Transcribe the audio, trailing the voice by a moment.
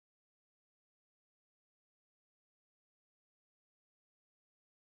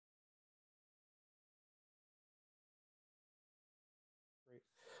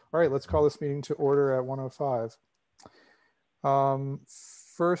All right, let's call this meeting to order at 1:05.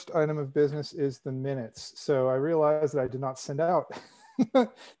 First item of business is the minutes. So I realized that I did not send out the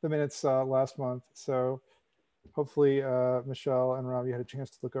minutes last month. So hopefully Michelle and Robbie had a chance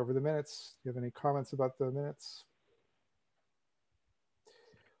to look over the minutes. Do you have any comments about the minutes?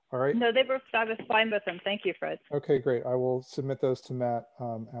 All right. No, I was fine with them. Thank you, Fred. Okay, great. I will submit those to Matt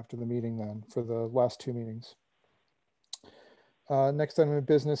after the meeting then for the last two meetings. Next item of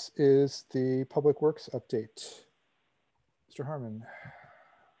business is the Public Works update. Mr. Harmon.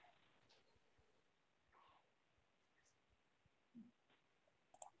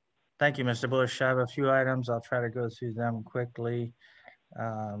 Thank you, Mr. Bush. I have a few items. I'll try to go through them quickly.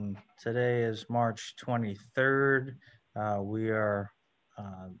 Today is March 23rd. We are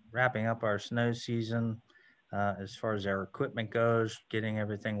wrapping up our snow season as far as our equipment goes, getting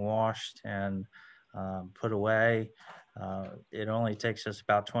everything washed and put away. It only takes us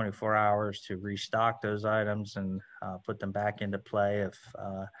about 24 hours to restock those items and put them back into play if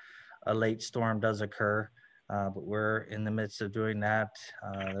a late storm does occur. But we're in the midst of doing that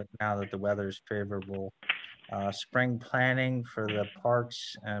now that the weather is favorable. Spring planning for the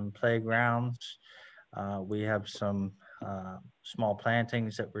parks and playgrounds. We have some small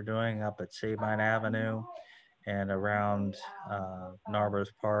plantings that we're doing up at Sabine Avenue and around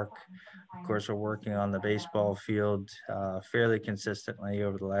Narberth Park. Of course, we're working on the baseball field fairly consistently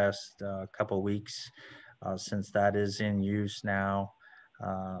over the last couple of weeks since that is in use now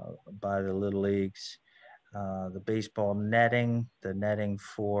by the Little Leagues. The baseball netting, the netting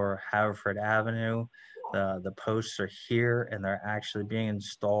for Haverford Avenue. The posts are here and they're actually being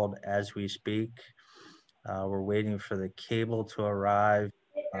installed as we speak. We're waiting for the cable to arrive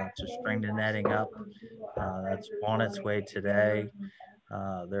to string the netting up. That's on its way today.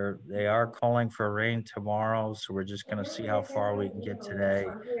 They are calling for rain tomorrow, so we're just going to see how far we can get today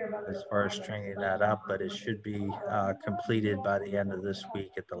as far as stringing that up, but it should be completed by the end of this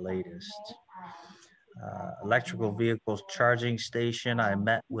week at the latest. Electrical vehicles charging station. I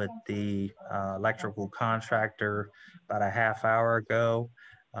met with the electrical contractor about a half hour ago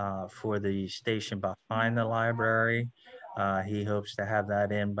for the station behind the library. He hopes to have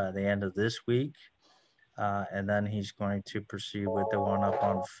that in by the end of this week. And then he's going to proceed with the one up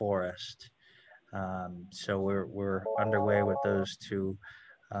on Forest. So we're underway with those two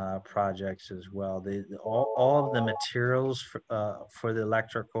projects as well. All of the materials for the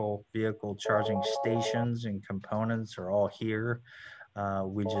electrical vehicle charging stations and components are all here.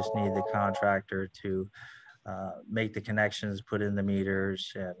 We just need the contractor to make the connections, put in the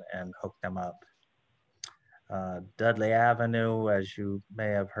meters, and hook them up. Dudley Avenue, as you may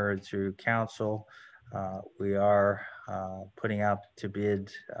have heard through council, we are putting out to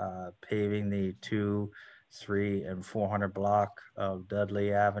bid paving the 2, 3, and 400 block of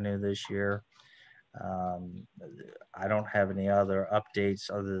Dudley Avenue this year. I don't have any other updates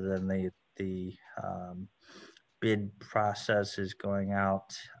other than the bid process is going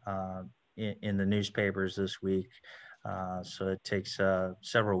out in the newspapers this week. So it takes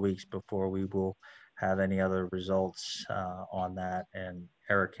several weeks before we will have any other results on that, and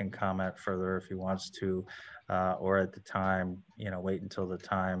Eric can comment further if he wants to, or at the time, wait until the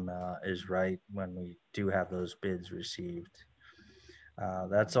time is right when we do have those bids received.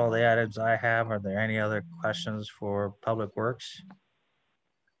 That's all the items I have. Are there any other questions for Public Works?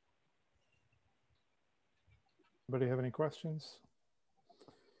 Anybody have any questions?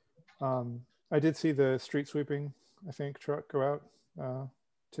 I did see the street sweeping, I think, truck go out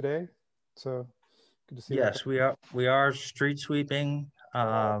today. So good to see that. Yes, we are street sweeping.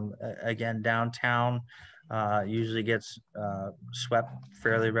 Again, downtown usually gets swept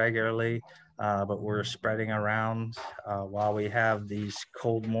fairly regularly, but we're spreading around while we have these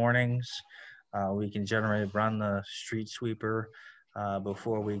cold mornings. We can generally run the street sweeper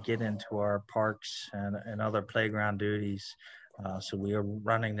before we get into our parks and other playground duties. So we are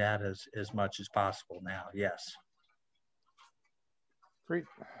running that as much as possible now, yes. Great.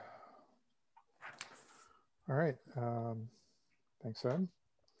 All right. Thanks, Ed.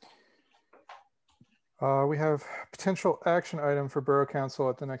 We have potential action item for Borough Council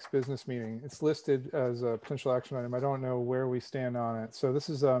at the next business meeting. It's listed as a potential action item. I don't know where we stand on it. So this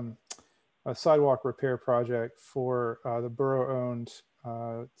is a sidewalk repair project for the borough-owned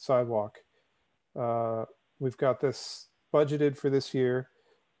sidewalk. We've got this budgeted for this year,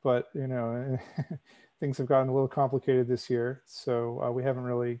 but things have gotten a little complicated this year, so we haven't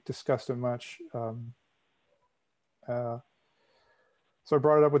really discussed it much. So I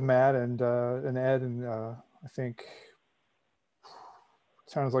brought it up with Matt and Ed, and I think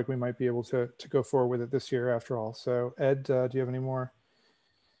it sounds like we might be able to go forward with it this year after all. So Ed, do you have any more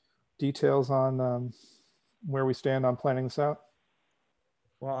details on where we stand on planning this out?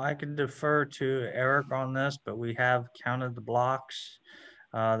 Well, I can defer to Eric on this, but we have counted the blocks.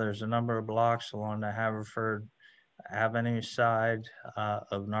 There's a number of blocks along the Haverford Avenue side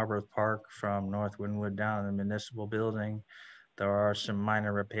of Narberth Park from North Wynwood down to the municipal building. There are some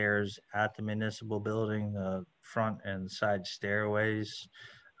minor repairs at the municipal building. The front and side stairways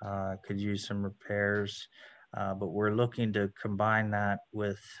could use some repairs, but we're looking to combine that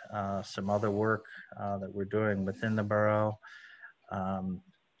with some other work that we're doing within the borough.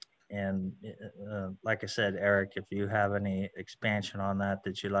 And like I said, Eric, if you have any expansion on that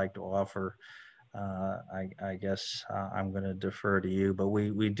you'd like to offer, I guess I'm going to defer to you. But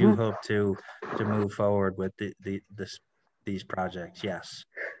we do hope to move forward with these projects. Yes.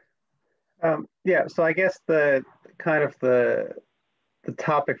 Yeah. So I guess the kind of the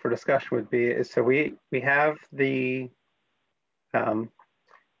topic for discussion would be is, so we have the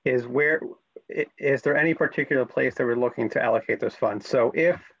is there any particular place that we're looking to allocate those funds? So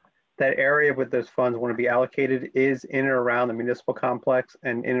if that area with those funds want to be allocated is in and around the municipal complex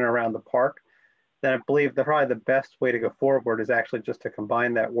and in and around the park, then I believe probably the best way to go forward is actually just to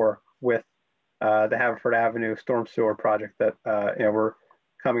combine that work with the Haverford Avenue storm sewer project that we're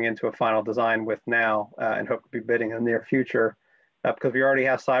coming into a final design with now and hope to be bidding in the near future, because we already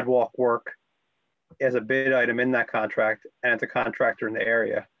have sidewalk work as a bid item in that contract, and it's a contractor in the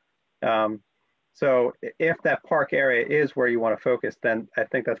area. So if that park area is where you want to focus, then I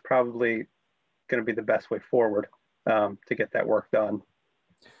think that's probably going to be the best way forward to get that work done.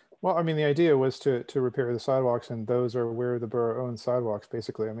 Well, I mean, the idea was to repair the sidewalks, and those are where the borough owns sidewalks,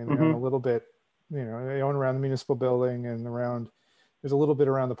 basically. I mean, they own a little bit, they own around the municipal building and around, there's a little bit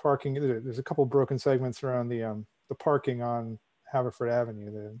around the parking. There's a couple broken segments around the parking on Haverford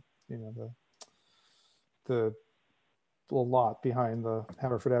Avenue, the little lot behind the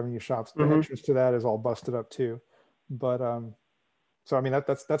Haverford Avenue shops. The entrance to that is all busted up too. But so I mean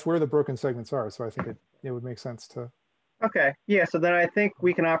that's where the broken segments are. So I think it would make sense to. Okay, yeah. So then I think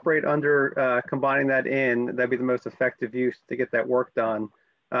we can operate under combining that in. That'd be the most effective use to get that work done.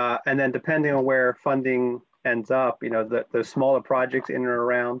 And then depending on where funding ends up, the smaller projects in and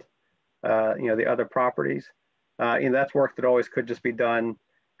around, the other properties, that's work that always could just be done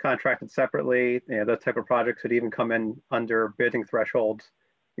contracted separately. Those type of projects would even come in under bidding thresholds,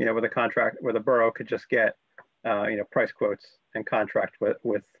 where the borough could just get, price quotes and contract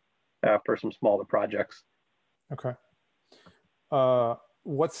with for some smaller projects. Okay.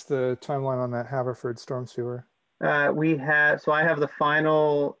 What's the timeline on that Haverford storm sewer? So I have the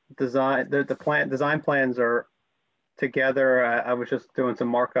final design. The design plans are together. I was just doing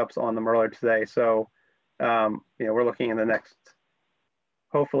some markups on them earlier today. So, we're looking in the next,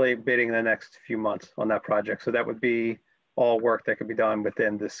 hopefully bidding in the next few months on that project. So that would be all work that could be done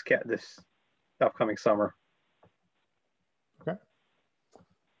within this upcoming summer. Okay.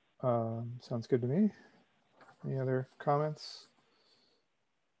 Sounds good to me. Any other comments?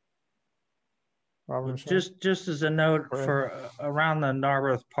 Robert, just as a note, for around the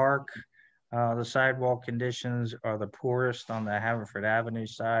Narberth Park, the sidewalk conditions are the poorest on the Haverford Avenue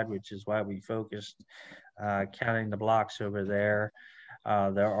side, which is why we focused counting the blocks over there.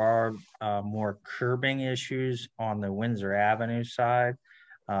 There are more curbing issues on the Windsor Avenue side,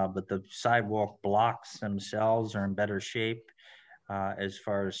 but the sidewalk blocks themselves are in better shape as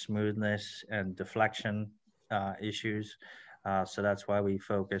far as smoothness and deflection issues. So that's why we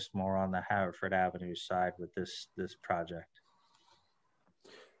focused more on the Haverford Avenue side with this project.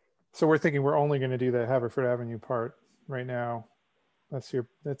 So we're thinking we're only going to do the Haverford Avenue part right now. That's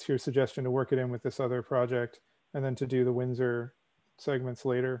your suggestion, to work it in with this other project, and then to do the Windsor segments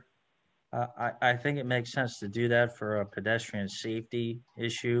later. I think it makes sense to do that for a pedestrian safety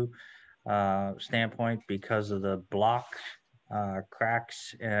issue standpoint, because of the block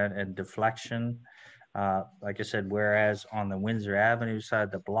cracks and deflection. Like I said, whereas on the Windsor Avenue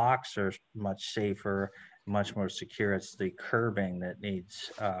side, the blocks are much safer, much more secure. It's the curbing that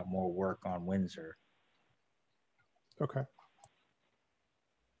needs more work on Windsor. Okay.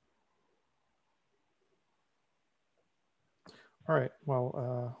 All right.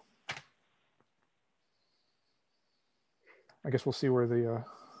 Well, I guess we'll see where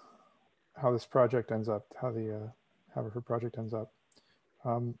how this project ends up, how the Haverford project ends up.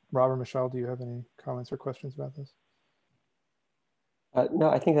 Rob or Michelle, do you have any comments or questions about this? No,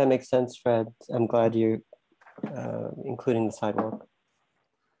 I think that makes sense, Fred. I'm glad you're including the sidewalk.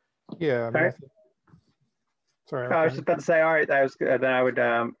 Yeah. I mean, sorry. I was just about to say, all right, then I would,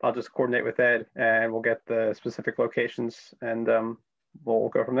 I'll just coordinate with Ed and we'll get the specific locations and we'll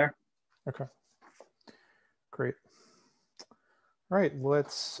go from there. Okay. Great. All right,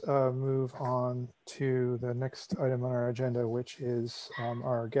 let's move on to the next item on our agenda, which is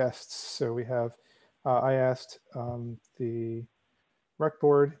our guests. So we have, I asked the rec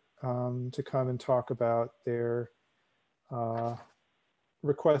board to come and talk about their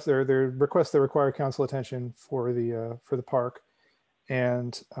request, their request that require council attention for the park.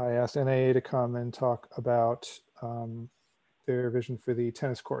 And I asked NAA to come and talk about their vision for the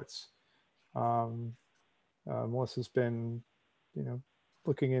tennis courts. Melissa's been,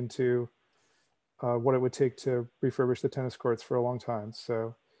 looking into what it would take to refurbish the tennis courts for a long time.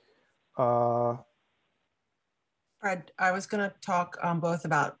 So, Fred, I was going to talk both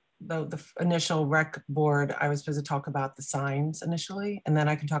about the initial rec board. I was supposed to talk about the signs initially, and then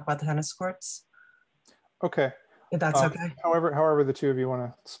I can talk about the tennis courts. Okay. If that's okay. However, the two of you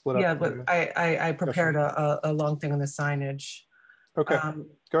want to split up. Yeah, but I prepared a long thing on the signage. Okay,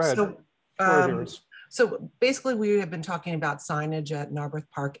 go ahead. So, floor is yours. So basically, we have been talking about signage at Narberth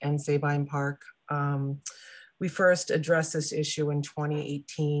Park and Sabine Park. We first addressed this issue in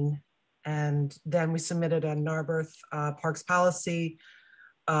 2018, and then we submitted a Narberth Parks policy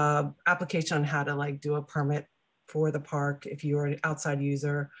application on how to do a permit for the park if you're an outside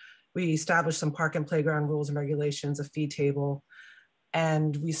user. We established some park and playground rules and regulations, a fee table,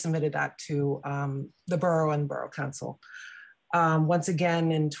 and we submitted that to the borough and borough council. Once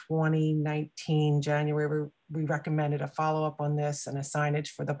again, in 2019, January, we recommended a follow-up on this and a signage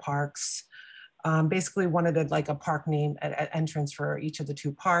for the parks. Basically wanted a park name at entrance for each of the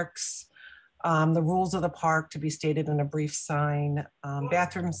two parks. The rules of the park to be stated in a brief sign,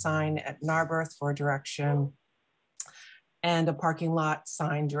 bathroom sign at Narberth for direction, and a parking lot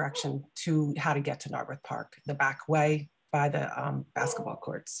sign direction to how to get to Narberth Park, the back way by the basketball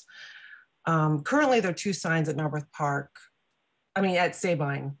courts. Currently, there are two signs at Narberth Park. At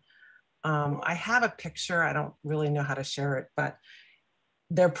Sabine. I have a picture. I don't really know how to share it, but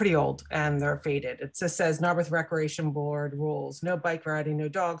they're pretty old and they're faded. It just says Narberth Recreation Board rules: no bike riding, no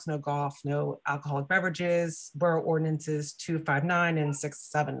dogs, no golf, no alcoholic beverages, borough ordinances 259 and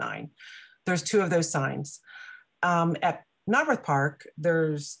 679. There's two of those signs. At Narberth Park,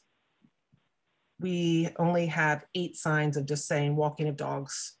 we only have 8 signs of just saying walking of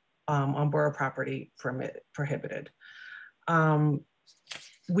dogs on borough property prohibited.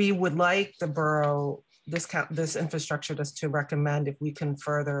 We would like the borough, this infrastructure just to recommend if we can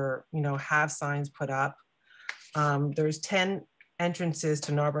further, have signs put up. There's 10 entrances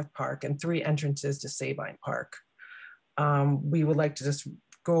to Narberth Park and 3 entrances to Sabine Park. We would like to just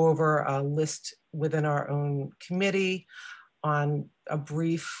go over a list within our own committee on a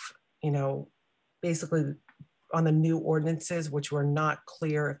brief, basically on the new ordinances, which were not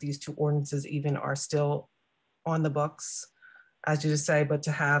clear if these 2 ordinances even are still on the books, as you just say, but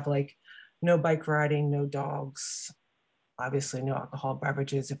to have no bike riding, no dogs, obviously no alcohol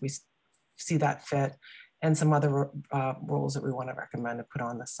beverages if we see that fit, and some other rules that we want to recommend to put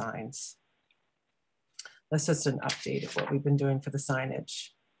on the signs. That's just an update of what we've been doing for the signage.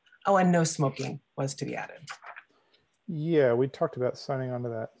 Oh, and no smoking was to be added. Yeah, we talked about signing onto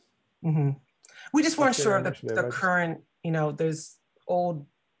that. Mm-hmm. We just weren't sure that the current, there's old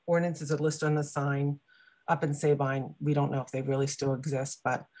ordinances that list on the sign up in Sabine. We don't know if they really still exist,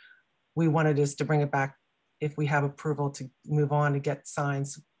 but we wanted just to bring it back if we have approval to move on to get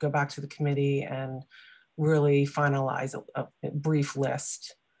signs, go back to the committee and really finalize a brief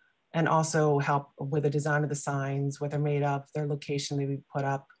list, and also help with the design of the signs, what they're made of, their location they would put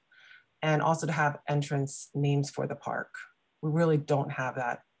up, and also to have entrance names for the park. We really don't have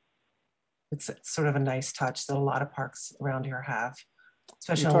that. It's sort of a nice touch that a lot of parks around here have,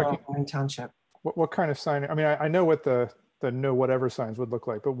 especially in Township. What kind of sign? I know what the no whatever signs would look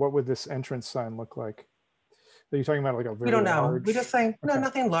like, but what would this entrance sign look like? Are you talking about a very We don't know. large... We just saying, no, okay.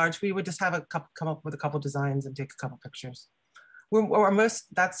 Nothing large. We would just have come up with a couple designs and take a couple pictures.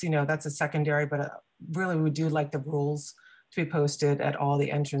 That's a secondary, but really we do like the rules to be posted at all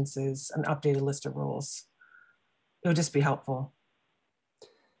the entrances, an updated list of rules. It would just be helpful.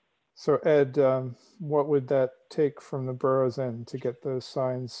 So Ed, what would that take from the borough's end to get those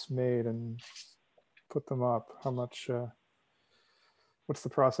signs made and put them up? How much, what's the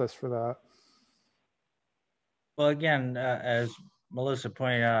process for that? Well, again, as Melissa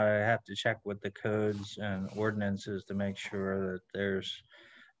pointed out, I have to check with the codes and ordinances to make sure that there's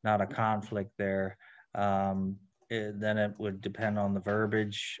not a conflict there. Then it would depend on the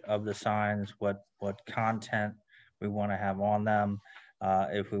verbiage of the signs, what content we want to have on them.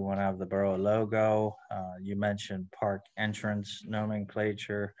 If we want to have the borough logo, you mentioned park entrance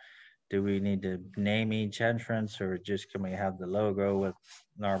nomenclature. Do we need to name each entrance, or just can we have the logo with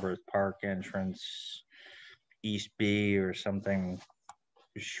Narberth Park entrance? East B or something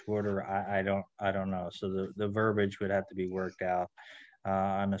shorter. I don't know. So the verbiage would have to be worked out.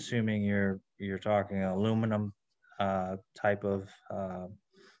 I'm assuming you're talking aluminum type of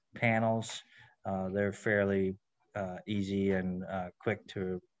panels. They're fairly easy and quick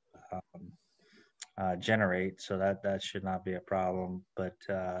to generate, so that should not be a problem. But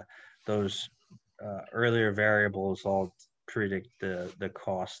those earlier variables all predict the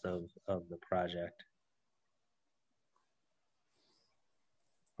cost of the project.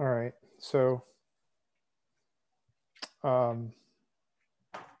 All right. So, all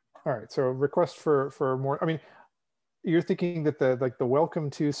right. So request for more. I mean, you're thinking that the welcome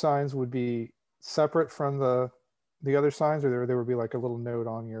to signs would be separate from the other signs, or there would be like a little note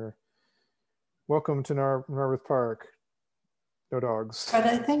on your welcome to Narberth Park, no dogs.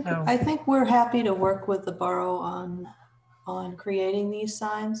 But No. I think we're happy to work with the borough on creating these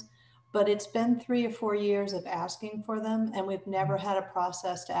signs, but it's been 3 or 4 years of asking for them, and we've never had a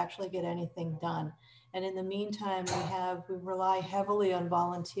process to actually get anything done. And in the meantime, we rely heavily on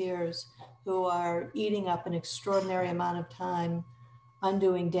volunteers who are eating up an extraordinary amount of time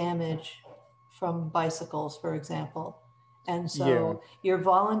undoing damage from bicycles, for example. And so your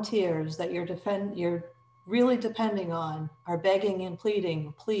volunteers that you're really depending on are begging and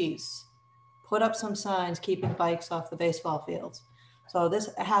pleading, please put up some signs keeping bikes off the baseball fields. So this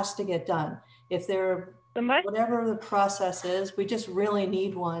has to get done. If there, whatever the process is, we just really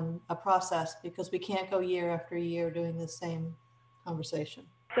need a process, because we can't go year after year doing the same conversation.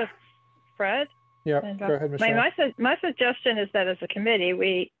 So, Fred? Yeah, go ahead, Michelle. My suggestion is that as a committee,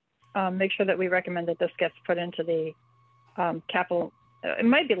 we make sure that we recommend that this gets put into the capital. It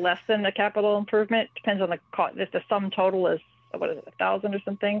might be less than the capital improvement. Depends on the cost. If the sum total is, what is it, 1,000 or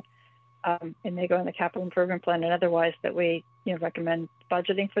something, it may go in the capital improvement plan. And otherwise, that we recommend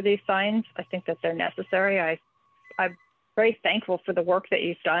budgeting for these signs. I think that they're necessary. I'm very thankful for the work that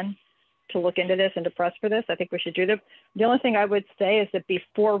you've done to look into this and to press for this. I think we should do them. The only thing I would say is that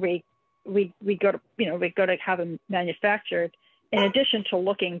before we go to have them manufactured, in addition to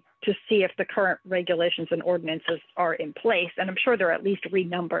looking to see if the current regulations and ordinances are in place, and I'm sure they're at least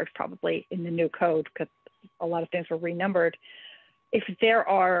renumbered probably in the new code, because a lot of things were renumbered. If there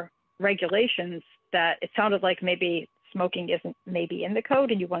are regulations that it sounded like maybe smoking isn't maybe in the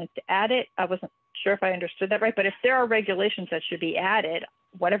code and you wanted to add it, I wasn't sure if I understood that right, but if there are regulations that should be added,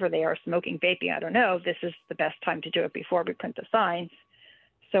 whatever they are, smoking, vaping, I don't know, this is the best time to do it before we print the signs.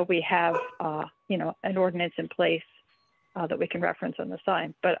 So we have, an ordinance in place that we can reference on the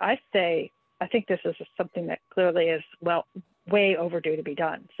sign. But I think this is something that clearly is, way overdue to be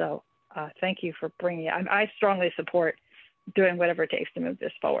done. So thank you for bringing it. I strongly support doing whatever it takes to move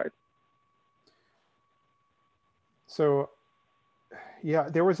this forward. So, yeah,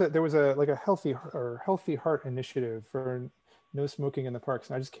 there was a like a healthy heart initiative for no smoking in the parks,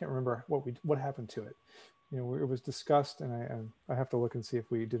 and I just can't remember what happened to it. It was discussed, and I have to look and see if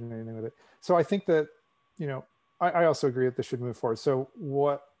we did anything with it. So I think that, I also agree that this should move forward. So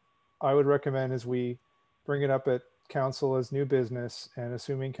what I would recommend is we bring it up at council as new business, and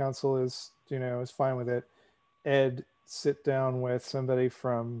assuming council is fine with it, Ed, sit down with somebody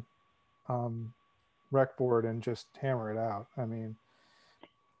from rec board and just hammer it out. I mean,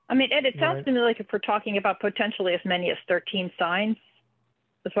 Ed, it sounds right? to me like if we're talking about potentially as many as 13 signs,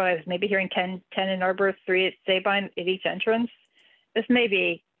 that's why I was maybe hearing 10 in Narberth, 3 at Sabine at each entrance. This may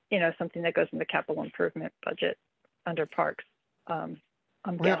be, something that goes in the capital improvement budget under parks. I'm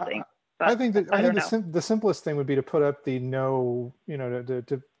guessing. I think the simplest thing would be to put up the no,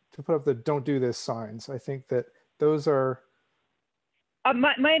 to put up the don't do this signs. I think that those are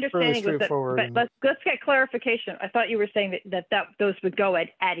my understanding was that, but let's get clarification. I thought you were saying that those would go at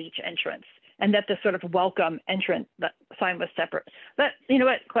each entrance, and that the sort of welcome entrance sign was separate. But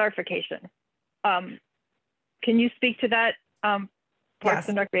clarification. Can you speak to that, Parks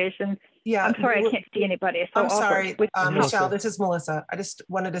and Recreation? Yeah. I'm sorry, I can't see anybody. It's so I'm sorry, Michelle, Melissa. this is Melissa. I just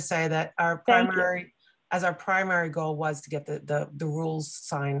wanted to say that our primary goal was to get the rules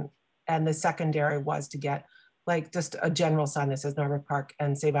sign, and the secondary was to get like just a general sign that says Narberth Park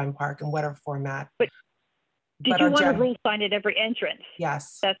and Sabine Park in whatever format. But did you want a rule sign at every entrance?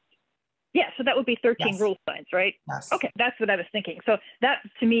 Yes. So that would be 13 rule signs, right? Yes. Okay, that's what I was thinking. So that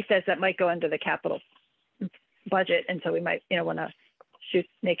to me says that might go under the capital budget, and so we might want to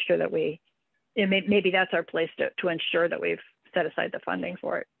make sure that we maybe that's our place to ensure that we've set aside the funding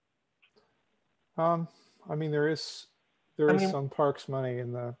for it. There is some parks money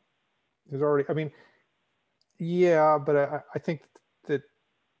in there's already, yeah, but I think that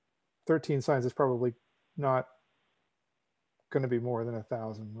 13 signs is probably not going to be more than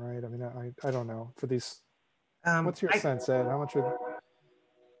 1,000, right? I don't know for these What's your sense, Ed? How much are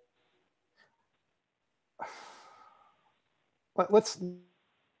let's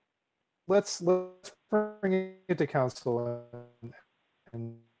bring it to council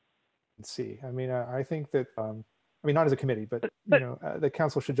and see. I mean, I think that I mean, not as a committee, but you know, the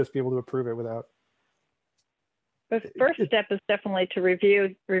council should just be able to approve it without. The first step is definitely to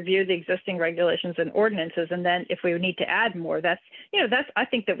review the existing regulations and ordinances, and then if we need to add more, that's I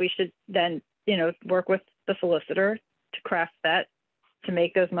think that we should then work with the solicitor to craft that, to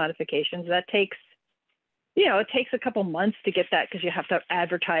make those modifications. That takes it takes a couple months to get that, because you have to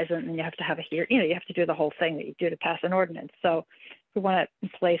advertise it and you have to have a hearing. You have to do the whole thing that you do to pass an ordinance. So if we want it in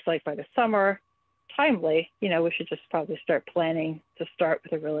place like by the summer, timely, we should just probably start planning to start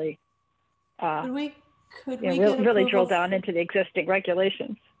with a really could we really drill down into the existing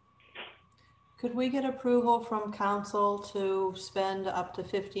regulations. Could we get approval from council to spend up to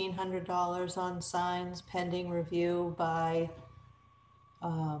 $1,500 on signs pending review by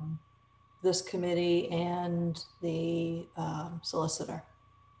this committee and the solicitor?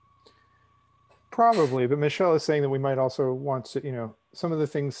 Probably, but Michelle is saying that we might also want to, some of the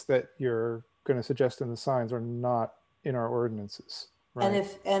things that you're going to suggest in the signs are not in our ordinances. Right.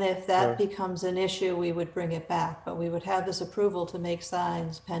 And if that becomes an issue, we would bring it back, but we would have this approval to make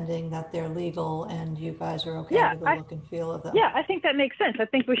signs pending that they're legal and you guys are okay with the look and feel of them. Yeah, I think that makes sense. I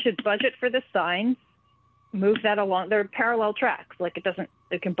think we should budget for the signs, move that along. They're parallel tracks. Like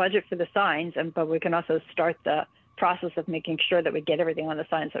it can budget for the signs, but we can also start the process of making sure that we get everything on the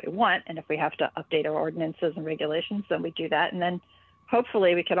signs that we want. And if we have to update our ordinances and regulations, then we do that. And then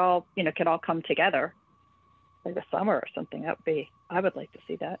hopefully we could all come together like the summer or something. I would like to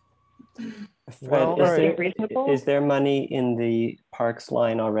see that. Fred, is there money in the parks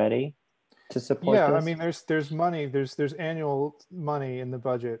line already to support this? I mean, there's money. There's annual money in the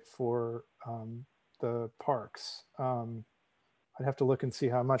budget for the parks. I'd have to look and see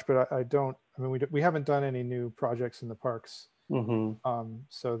how much, but I mean, we haven't done any new projects in the parks. Mm-hmm.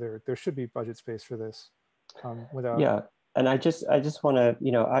 So there should be budget space for this without. Yeah, and I just want to,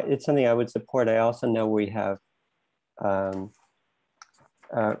 it's something I would support. I also know we have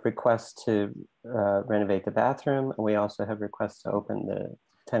requests to renovate the bathroom, and we also have requests to open the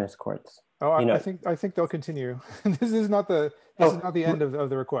tennis courts. Oh, I think they'll continue. This is not the end of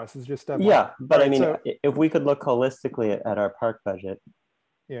the request. It's just step one. Yeah, but right, I mean, if we could look holistically at our park budget.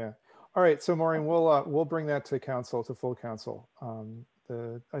 Yeah. All right. So Maureen, we'll bring that to council, to full council.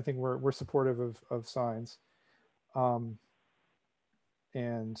 I think we're supportive of signs, and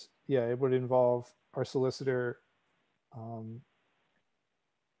yeah, it would involve our solicitor,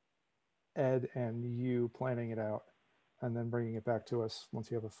 Ed, and you planning it out, and then bringing it back to us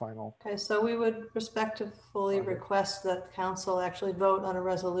once you have a final. Okay, so we would respectfully request that council actually vote on a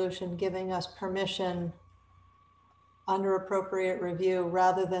resolution giving us permission under appropriate review,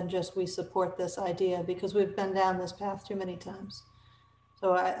 rather than just we support this idea, because we've been down this path too many times.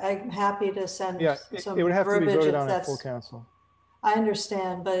 So I'm happy to send some it would have to be verbiage voted on if at full council. I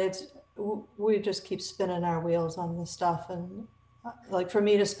understand, but we just keep spinning our wheels on this stuff. And like, for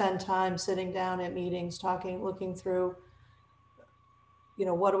me to spend time sitting down at meetings, talking, looking through,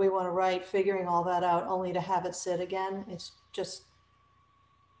 what do we want to write, figuring all that out, only to have it sit again. It's just,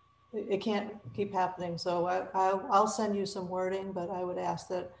 it can't keep happening. So I'll send you some wording, but I would ask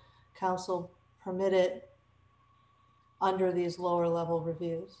that council permit it under these lower level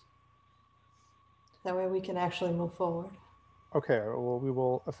reviews. That way we can actually move forward. Okay, well, we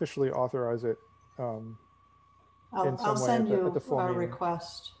will officially authorize it. I'll send you our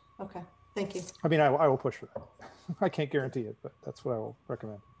request. Okay, thank you. I mean, I will push for that. I can't guarantee it, but that's what I will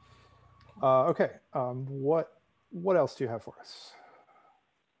recommend. Okay, what else do you have for us?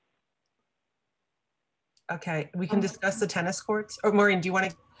 Okay, we can discuss the tennis courts. Or Maureen, do you want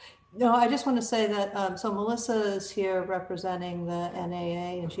to? No, I just want to say that, so Melissa is here representing the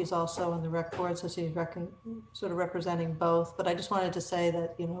NAA, and she's also on the rec board, so she's sort of representing both. But I just wanted to say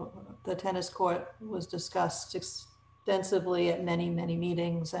that, the tennis court was discussed extensively at many, many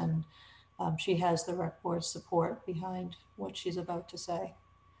meetings, and she has the rec board support behind what she's about to say.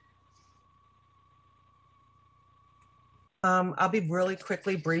 I'll be really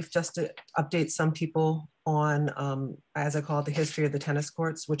quickly brief, just to update some people on, as I call it, the history of the tennis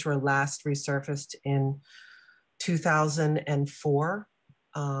courts, which were last resurfaced in 2004.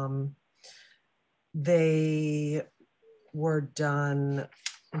 They were done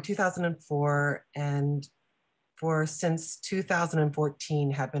in 2004, and since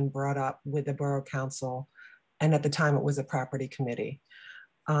 2014 have been brought up with the Borough Council, and at the time it was a property committee.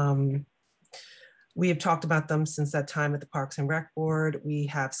 We have talked about them since that time at the Parks and Rec Board. We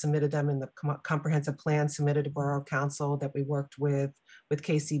have submitted them in the comprehensive plan submitted to Borough Council that we worked with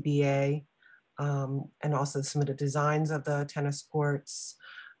KCBA, and also submitted designs of the tennis courts.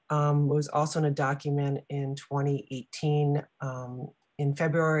 It was also in a document in 2018, in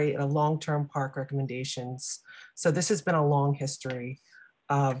February, a long-term park recommendations. So this has been a long history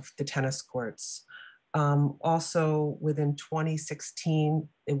of the tennis courts. Also within 2016,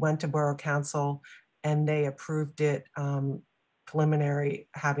 it went to Borough Council and they approved it preliminary,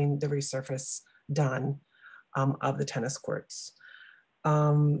 having the resurface done of the tennis courts.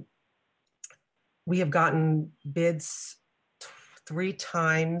 We have gotten bids 3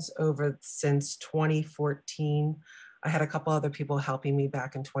 times over since 2014. I had a couple other people helping me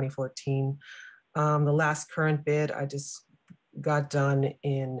back in 2014. The last current bid I just got done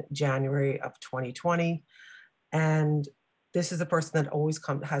in January of 2020. And this is the person that always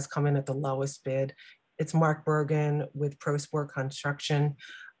has come in at the lowest bid. It's Mark Bergen with Pro Sport Construction.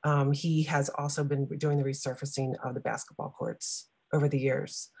 He has also been doing the resurfacing of the basketball courts over the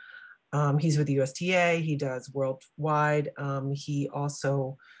years. He's with the USTA, he does worldwide. He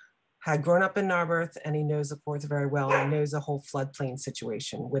also had grown up in Narberth and he knows the courts very well and knows the whole floodplain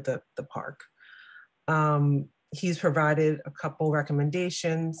situation with the park. He's provided a couple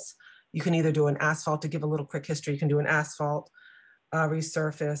recommendations. You can either do an asphalt, to give a little quick history, you can do an asphalt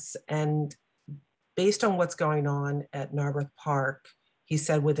resurface. And based on what's going on at Narberth Park, he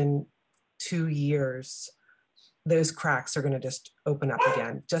said within 2 years, those cracks are going to just open up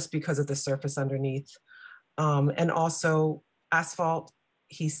again just because of the surface underneath. And also asphalt,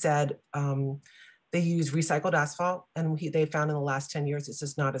 he said they use recycled asphalt, and they found in the last 10 years it's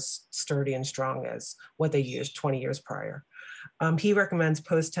just not as sturdy and strong as what they used 20 years prior. He recommends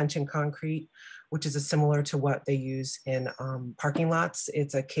post-tension concrete, which is similar to what they use in parking lots.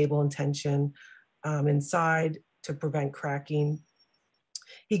 It's a cable and tension inside to prevent cracking.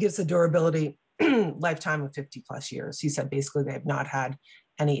 He gives a durability lifetime of 50+ years. He said basically they have not had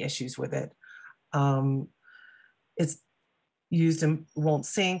any issues with it. It's used and won't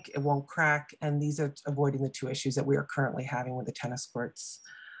sink, it won't crack, and these are avoiding the 2 issues that we are currently having with the tennis courts.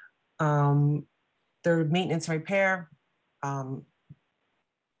 Their maintenance and repair,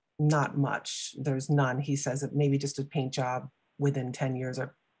 not much. There's none. He says that maybe just a paint job within 10 years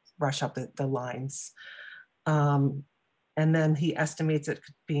or brush up the lines. And then he estimates it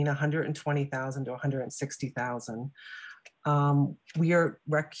being 120,000 to 160,000.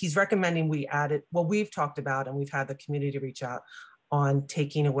 He's recommending we add it. Well, we've talked about, and we've had the community reach out on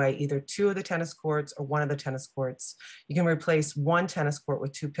taking away either 2 of the tennis courts or 1 of the tennis courts. You can replace 1 tennis court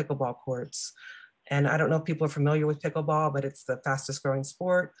with 2 pickleball courts. And I don't know if people are familiar with pickleball, but it's the fastest growing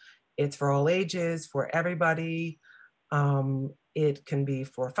sport. It's for all ages, for everybody. It can be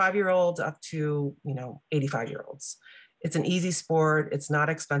for 5-year-olds up to 85-year-olds. It's an easy sport. It's not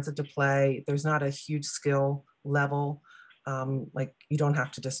expensive to play. There's not a huge skill level. Like you don't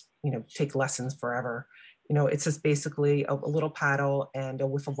have to just, take lessons forever. It's just basically a little paddle and a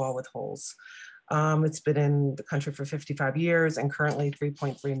wiffle ball with holes. It's been in the country for 55 years and currently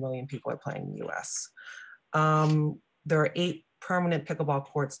 3.3 million people are playing in the US. There are 8 permanent pickleball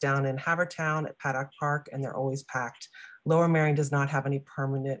courts down in Havertown at Paddock Park, and they're always packed. Lower Merion does not have any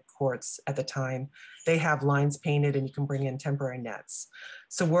permanent courts at the time. They have lines painted and you can bring in temporary nets.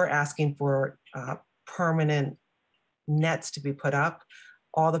 So we're asking for permanent nets to be put up.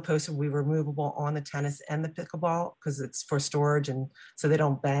 All the posts will be removable on the tennis and the pickleball because it's for storage and so they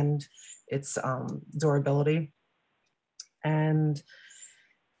don't bend. It's durability. And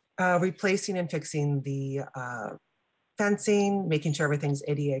replacing and fixing the fencing, making sure everything's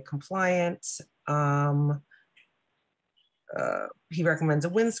ADA compliant. He recommends a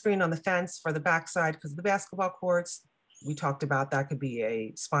windscreen on the fence for the backside because the basketball courts, we talked about that could be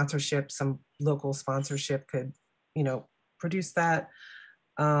a sponsorship, some local sponsorship could, produce that.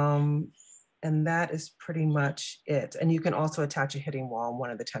 And that is pretty much it. And you can also attach a hitting wall on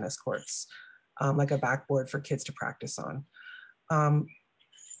one of the tennis courts, like a backboard for kids to practice on.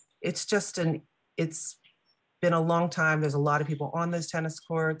 It's been a long time. There's a lot of people on those tennis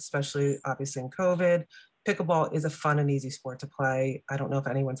courts, especially obviously in COVID. Pickleball is a fun and easy sport to play. I don't know if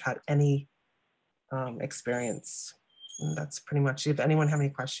anyone's had any experience. And that's pretty much it. If anyone have any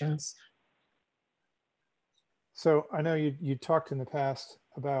questions? So I know you talked in the past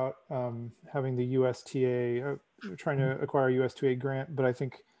about having the USTA, trying to acquire a USTA grant, but I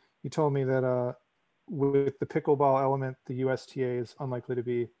think you told me that with the pickleball element, the USTA is unlikely to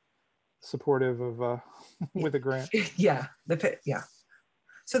be supportive of with a grant. Yeah,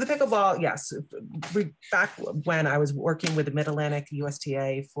 So the pickleball, yes. Back when I was working with the Mid-Atlantic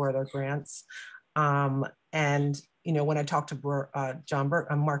USTA for their grants, And, you know, when I talked to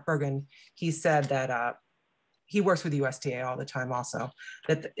Mark Bergen, he said that he works with USDA all the time also,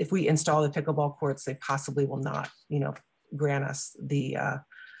 that if we install the pickleball courts, they possibly will not, you know, grant us the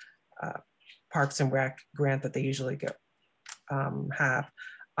Parks and Rec grant that they usually have.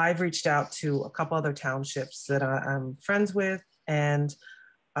 I've reached out to a couple other townships that I'm friends with, and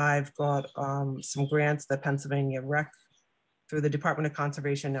I've got some grants that Pennsylvania Rec through the Department of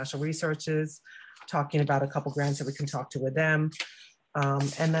Conservation and National Resources, talking about a couple grants that we can talk to with them.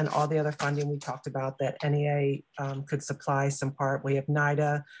 And then all the other funding we talked about that NEA could supply some part. We have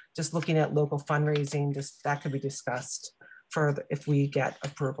NIDA, just looking at local fundraising, just that could be discussed further if we get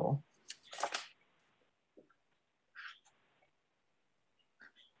approval.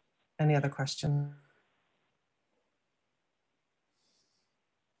 Any other questions?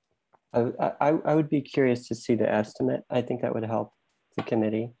 I would be curious to see the estimate. I think that would help the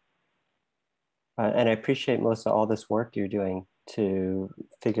committee. And I appreciate, Melissa, all this work you're doing to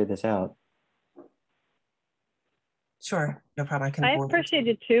figure this out. Sure, no problem. I appreciate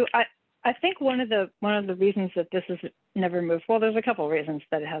it too. I think one of the reasons that this has never moved, well, there's a couple of reasons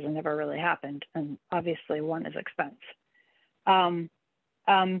that it hasn't never really happened, and obviously one is expense.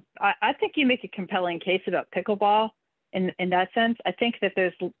 I think you make a compelling case about pickleball in that sense. I think that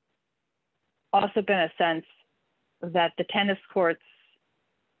there's also been a sense that the tennis courts,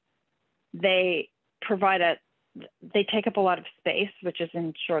 they take up a lot of space, which is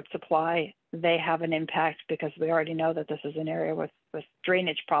in short supply. They have an impact because we already know that this is an area with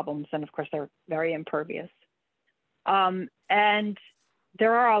drainage problems, and of course they're very impervious. And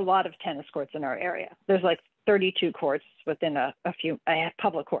there are a lot of tennis courts in our area. There's like 32 courts within a few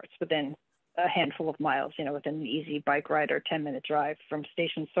public courts within a handful of miles, you know, within an easy bike ride or 10-minute drive from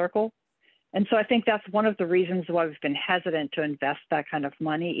Station Circle. And so I think that's one of the reasons why we've been hesitant to invest that kind of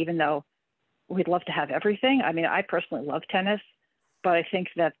money, even though we'd love to have everything. I mean, I personally love tennis, but I think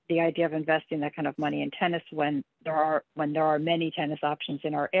that the idea of investing that kind of money in tennis when there are many tennis options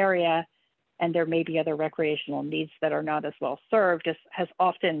in our area, and there may be other recreational needs that are not as well served, has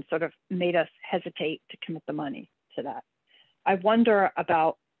often sort of made us hesitate to commit the money to that. I wonder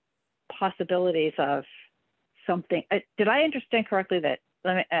about possibilities of something. Did I understand correctly that,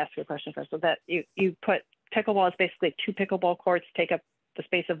 let me ask you a question first, so that you put pickleball as basically 2 pickleball courts take up the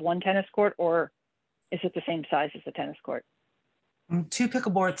space of 1 tennis court, or is it the same size as the tennis court? 2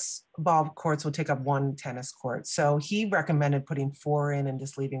 pickleball courts will take up 1 tennis court. So he recommended putting 4 in and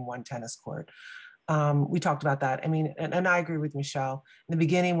just leaving 1 tennis court. We talked about that. I mean, and I agree with Michelle. In the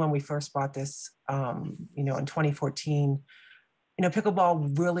beginning, when we first bought this, you know, in 2014, you know,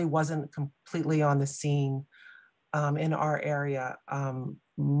 pickleball really wasn't completely on the scene in our area.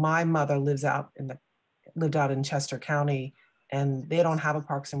 My mother lived out in Chester County, and they don't have a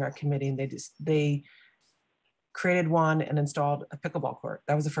Parks and Rec committee, and they created one and installed a pickleball court.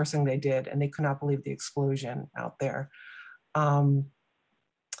 That was the first thing they did, and they could not believe the explosion out there. I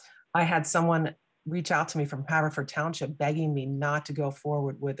had someone reach out to me from Haverford Township begging me not to go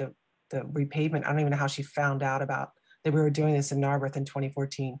forward with the repavement. I don't even know how she found out about that we were doing this in Narberth in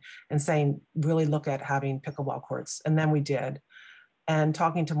 2014, and saying, really look at having pickleball courts. And then we did. And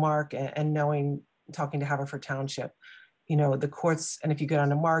talking to Mark and talking to Haverford Township, you know, the courts, and if you get on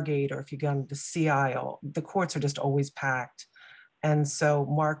the Margate or if you get on the Sea Isle, the courts are just always packed. And so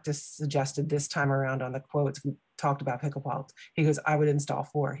Mark just suggested this time around on the quotes, we talked about pickleball. He goes, I would install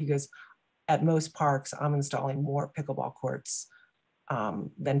 4. He goes, at most parks, I'm installing more pickleball courts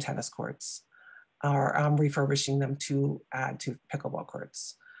than tennis courts, or I'm refurbishing them to add to pickleball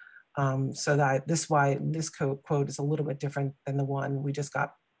courts. So that this quote is a little bit different than the one we just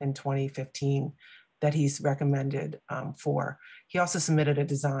got in 2015 that he's recommended for. He also submitted a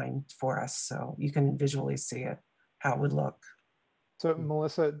design for us, so you can visually see it, how it would look. So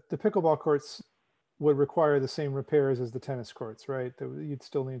Melissa, the pickleball courts would require the same repairs as the tennis courts, right? You'd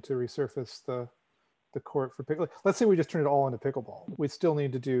still need to resurface the court for pickleball. Let's say we just turn it all into pickleball. We'd still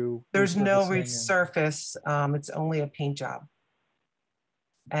need to do. There's no resurface. It's only a paint job.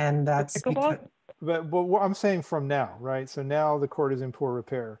 And that's pickleball? But what I'm saying from now, right? So now the court is in poor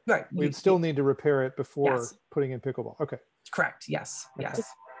repair. Right. We'd still need to repair it before putting in pickleball. Okay. Correct. Yes. Yes.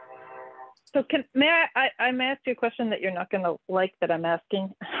 So may I may ask you a question that you're not going to like that I'm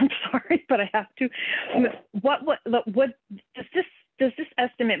asking? I'm sorry, but I have to. What does this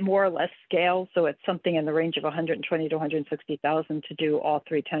estimate more or less scale? So it's something in the range of 120 to 160,000 to do all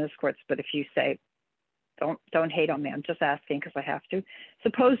 3 tennis courts. But if you say, don't hate on me, I'm just asking because I have to.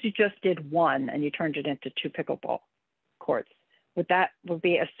 Suppose you just did 1 and you turned it into 2 pickleball courts. Would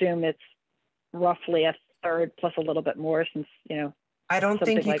we assume it's roughly a third plus a little bit more, since, you know? I don't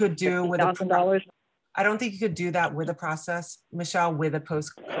think something you like could do with $50,000. I don't think you could do that with a process, Michelle, with a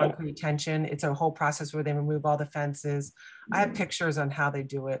post-concrete tension. It's a whole process where they remove all the fences. I have pictures on how they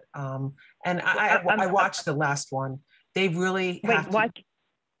do it. And I watched the last one. They really have to. What?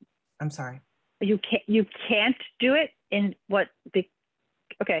 I'm sorry. You can't do it in what the,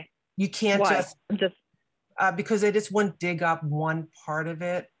 okay. You can't Why? just because they just won't dig up one part of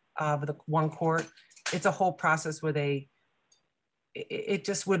it, the one court. It's a whole process where it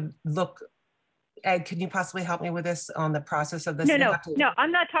just would look. Ed, can you possibly help me with this on the process of this? No,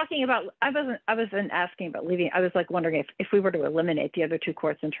 I'm not talking about, I wasn't asking about leaving. I was like wondering if we were to eliminate the other two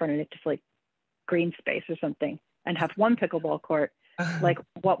courts and turn it into like green space or something and have one pickleball court, like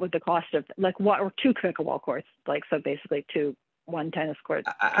what would the cost of, like what, or two pickleball courts, like, so basically one tennis court.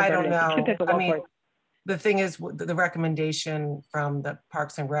 I don't know. Two pickleball courts. The thing is, the recommendation from the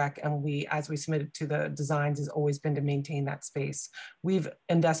Parks and Rec, and as we submitted to the designs, has always been to maintain that space. We've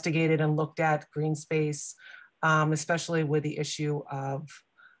investigated and looked at green space, especially with the issue of,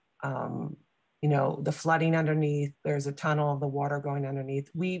 the flooding underneath. There's a tunnel of the water going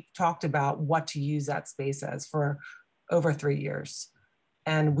underneath. We talked about what to use that space as for over 3 years.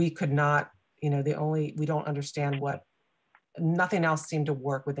 And we could not, we don't understand nothing else seemed to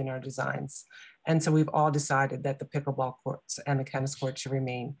work within our designs. And so we've all decided that the pickleball courts and the tennis courts should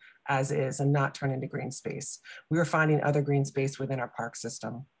remain as is and not turn into green space. We were finding other green space within our park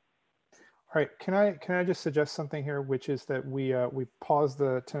system. All right, can I just suggest something here, which is that we pause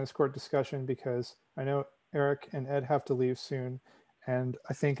the tennis court discussion because I know Eric and Ed have to leave soon, and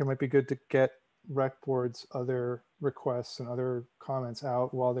I think it might be good to get rec board's other requests and other comments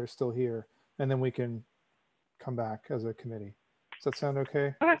out while they're still here, and then we can come back as a committee. Does that sound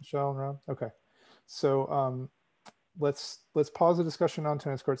okay, Michelle and Rob? Okay. So let's pause the discussion on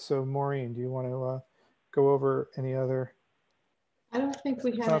tennis courts. So Maureen, do you want to go over any other? I don't think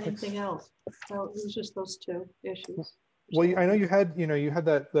we had topics? anything else. So it was just those two issues. Well, I know you had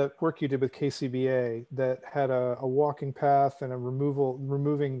that work you did with KCBA that had a walking path and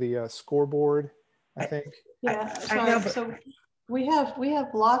removing the scoreboard, I think. Yeah, sorry. So we have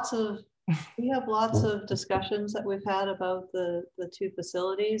lots of discussions that we've had about the two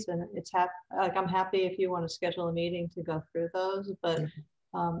facilities, and I'm happy if you want to schedule a meeting to go through those, but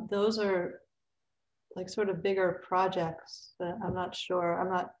those are like sort of bigger projects that I'm not sure. I'm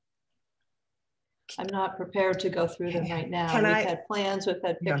not prepared to go through them right now. We've had plans, we've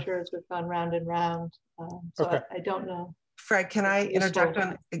had pictures, we've gone round and round. So okay. I don't know. Fred, can I interject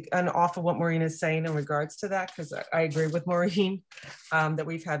on off of what Maureen is saying in regards to that? Because I agree with Maureen that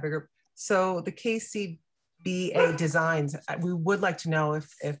we've had bigger. So the KCBA designs, we would like to know if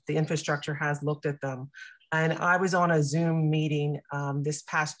the infrastructure has looked at them. And I was on a Zoom meeting this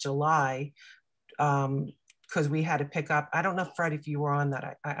past July because we had to pick up, I don't know, Fred, if you were on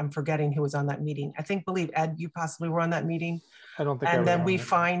that. I'm forgetting who was on that meeting. believe Ed, you possibly were on that meeting. I don't think. And then we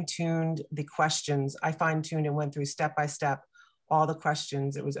fine-tuned the questions. I fine-tuned and went through step by step all the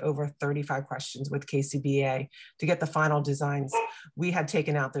questions. It was over 35 questions with KCBA to get the final designs. We had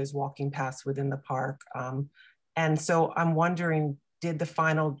taken out those walking paths within the park. And so I'm wondering, did the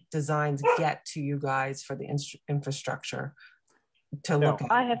final designs get to you guys for the infrastructure to look at?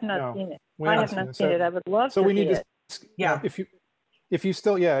 I have not seen it. I have not seen it. I would love to see it. So we need to, if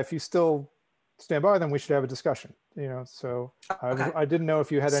you still stand by, then we should have a discussion, so okay. I didn't know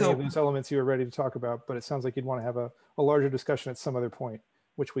if you had any of those elements you were ready to talk about, but it sounds like you'd want to have a larger discussion at some other point,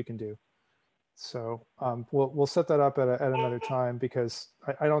 which we can do. So we'll set that up at another time, because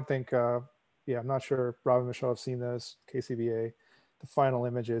I don't think, I'm not sure Rob and Michelle have seen those KCBA, the final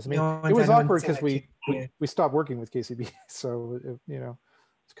images. I mean, it was awkward because we stopped working with KCBA. So, it's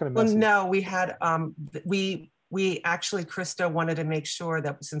kind of messy. Well, no, we had, we actually, Krista wanted to make sure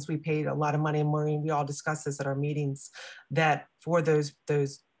that since we paid a lot of money, and Maureen, we all discussed this at our meetings, that for those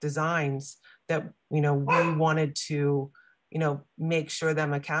designs that, we wanted to, make sure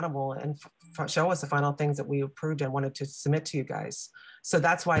them accountable and show us the final things that we approved and wanted to submit to you guys. So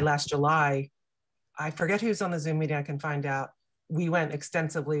that's why last July, I forget who's on the Zoom meeting, I can find out. We went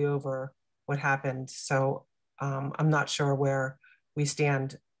extensively over what happened. So I'm not sure where we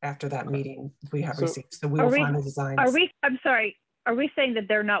stand after that meeting we have received. So we will find the designs. I'm sorry, are we saying that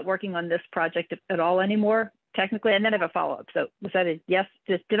they're not working on this project at all anymore, technically? And then I have a follow-up. So was that a yes?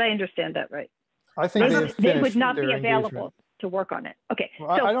 Did I understand that right? I think they would not be available to work on it. Okay.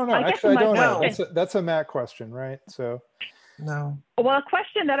 Well, so I don't know. Actually, I don't know. That's a Matt question, right? So. No. Well, a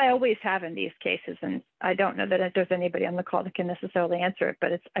question that I always have in these cases, and I don't know that there's anybody on the call that can necessarily answer it,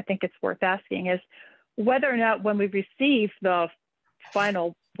 but I think it's worth asking, is whether or not when we receive the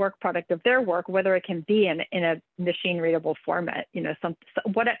final work product of their work, whether it can be in a machine readable format, you know,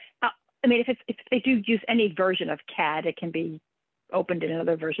 I mean, if they do use any version of CAD, it can be opened in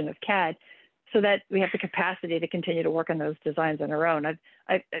another version of CAD, so that we have the capacity to continue to work on those designs on our own,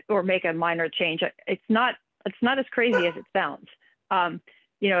 or make a minor change. It's not as crazy as it sounds.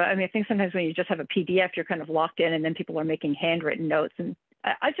 You know, I mean, I think sometimes when you just have a PDF, you're kind of locked in, and then people are making handwritten notes. And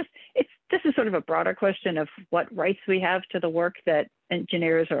this is sort of a broader question of what rights we have to the work that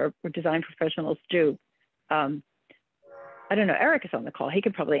engineers or design professionals do. I don't know, Eric is on the call. He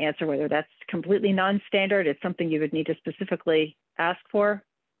could probably answer whether that's completely non-standard, it's something you would need to specifically ask for,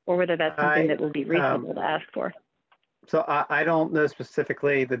 or whether that's something that will be reasonable to ask for. So I don't know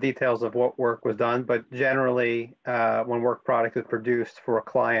specifically the details of what work was done, but generally when work product is produced for a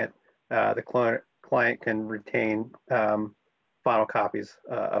client, the client can retain final copies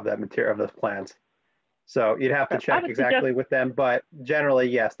of that material, of those plans. So you'd have to check exactly with them, but generally,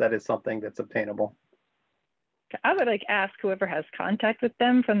 yes, that is something that's obtainable. I would ask whoever has contact with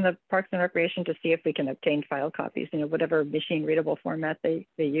them from the Parks and Recreation to see if we can obtain file copies, you know, whatever machine readable format they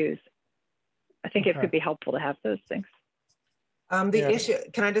use. I think it could be helpful to have those things. Issue,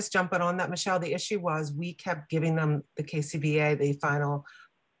 can I just jump in on that, Michelle? The issue was we kept giving them, the KCBA, the final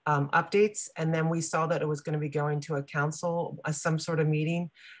updates, and then we saw that it was going to be going to a council, some sort of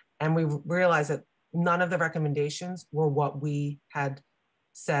meeting, and we realized that none of the recommendations were what we had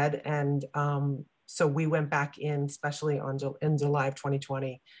said, and so we went back in, especially in July of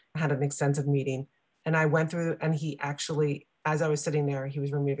 2020, had an extensive meeting, and I went through, and he actually, as I was sitting there, he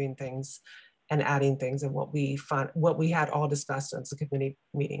was removing things and adding things, and what we had all discussed as a committee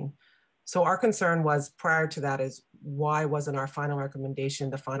meeting. So our concern was, prior to that, is why wasn't our final recommendation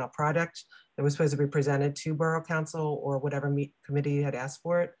the final product that was supposed to be presented to Borough Council or whatever committee had asked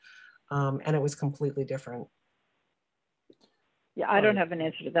for it, and it was completely different. Yeah, I don't have an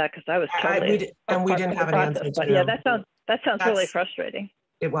answer to that because I was totally we didn't have an answer. But yeah, that sounds really frustrating.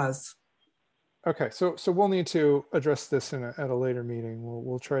 It was. Okay, so we'll need to address this at a later meeting.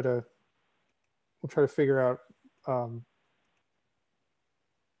 We'll try to figure out. I'm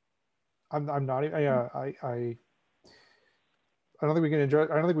not. I don't think we can enjoy. I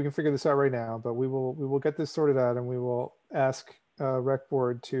don't think we can figure this out right now. But we will get this sorted out, and we will ask Rec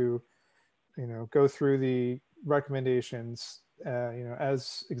Board to, you know, go through the recommendations, you know,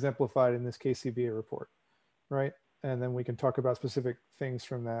 as exemplified in this KCBA report, right? And then we can talk about specific things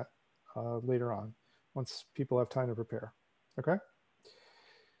from that later on, once people have time to prepare. Okay.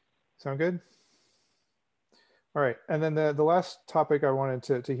 Sound good? All right, and then the last topic I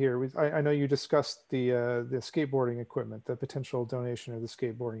wanted to hear was, I know you discussed the skateboarding equipment, the potential donation of the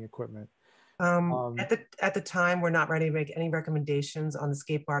skateboarding equipment. At the time, we're not ready to make any recommendations on the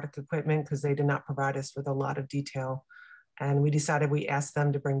skateboarding equipment because they did not provide us with a lot of detail, and we decided we asked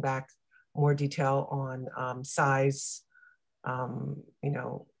them to bring back more detail on size, you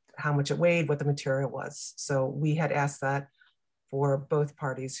know, how much it weighed, what the material was. So we had asked that for both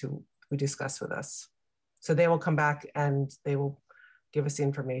parties who discussed with us. So they will come back and they will give us the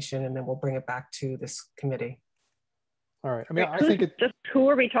information, and then we'll bring it back to this committee. All right. I mean, I think just who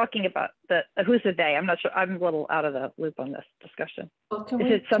are we talking about? Who's the they? I'm not sure. I'm a little out of the loop on this discussion. Well, can we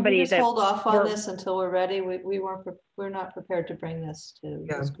just hold off on this until we're ready? We're not prepared to bring this to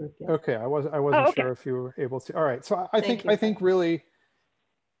this group yet. Okay. I wasn't sure if you were able to. All right. So I think really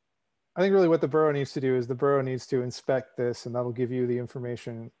what the borough needs to do is the borough needs to inspect this, and that'll give you the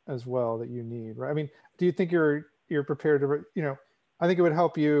information as well that you need, right? I mean, do you think you're prepared to, you know, I think it would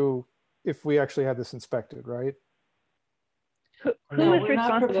help you if we actually had this inspected, right? Who is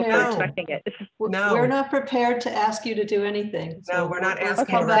responsible for inspecting it? No, we're not prepared to ask you to do anything. So no, we're not asking.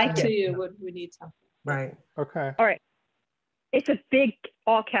 Come back to you when we need something. Right. Okay. All right. It's a big,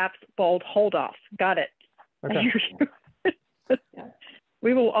 all caps, bold, hold off. Got it. Okay. Yeah.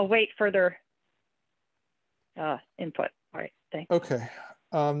 We will await further input. All right, thanks. Okay.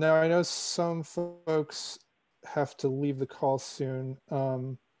 Now I know some folks have to leave the call soon.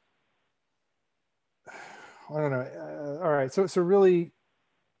 I don't know. All right. So really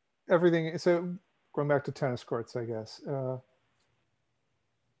everything. So going back to tennis courts, I guess.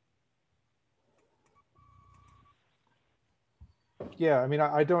 Yeah, I mean,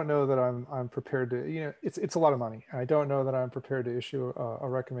 I don't know that I'm prepared to, you know, it's a lot of money. I don't know that I'm prepared to issue a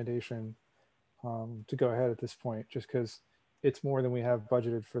recommendation to go ahead at this point, just because it's more than we have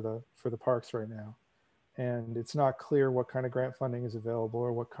budgeted for the parks right now, and it's not clear what kind of grant funding is available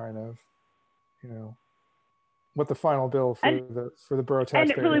or what kind of, you know, what the final bill for the borough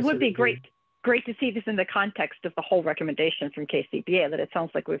taxpayers. And it really would be great to see this in the context of the whole recommendation from KCBA that it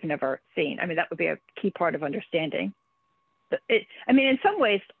sounds like we've never seen. I mean, that would be a key part of understanding. I mean, in some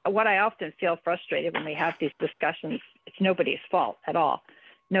ways, what I often feel frustrated when we have these discussions, it's nobody's fault at all.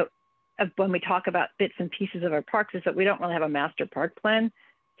 No, when we talk about bits and pieces of our parks, is that we don't really have a master park plan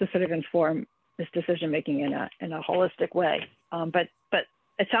to sort of inform this decision making in a holistic way. But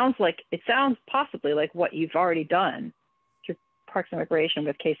it sounds possibly like what you've already done through Parks and Recreation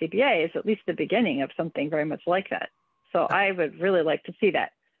with KCBA is at least the beginning of something very much like that. So I would really like to see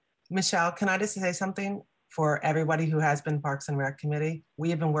that. Michelle, can I just say something for everybody who has been Parks and Rec Committee? We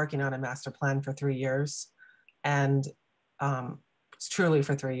have been working on a master plan for 3 years, and it's truly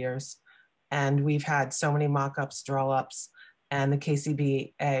for 3 years. And we've had so many mock-ups, draw-ups, and the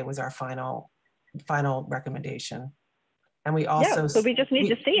KCBA was our final recommendation. And we also— Yeah, so we just need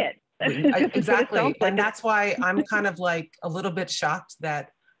to see it. Exactly. And that's why I'm kind of like a little bit shocked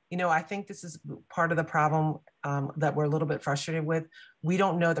that, you know, I think this is part of the problem that we're a little bit frustrated with. We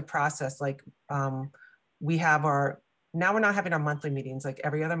don't know the process. Like we have now we're not having our monthly meetings. Like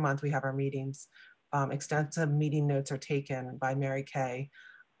every other month we have our meetings. Extensive meeting notes are taken by Mary Kay.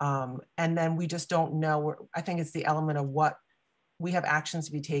 And then we just don't know. I think it's the element of what we have actions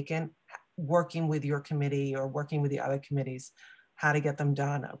to be taken, working with your committee or working with the other committees, how to get them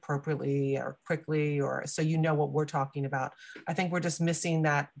done appropriately or quickly, or so you know what we're talking about. I think we're just missing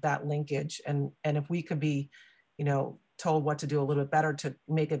that linkage. And if we could be, you know, told what to do a little bit better to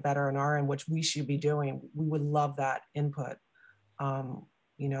make it better on our end, which we should be doing, we would love that input.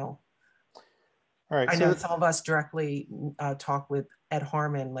 You know, all right, I know some of us directly talk with Ed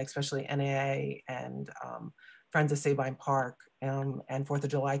Harmon, like especially NAA and Friends of Sabine Park and 4th of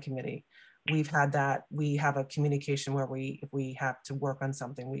July Committee. We've had that. We have a communication where if we have to work on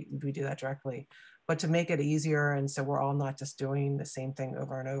something, we do that directly. But to make it easier, and so we're all not just doing the same thing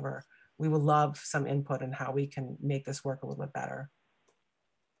over and over, we would love some input on how we can make this work a little bit better.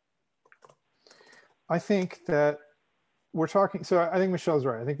 I think that we're talking, so I think Michelle's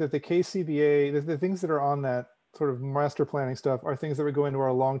right. I think that the KCBA, the things that are on that sort of master planning stuff are things that would go into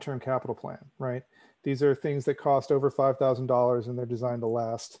our long-term capital plan, right? These are things that cost over $5,000 and they're designed to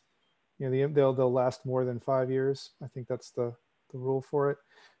last. You know, they'll last more than 5 years. I think that's the rule for it.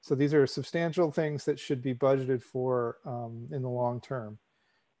 So these are substantial things that should be budgeted for in the long term.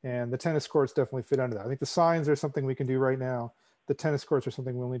 And the tennis courts definitely fit under that. I think the signs are something we can do right now. The tennis courts are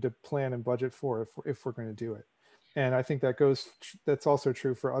something we'll need to plan and budget for if we're going to do it. And I think that's also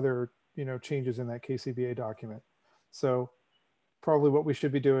true for other, you know, changes in that KCBA document. So probably what we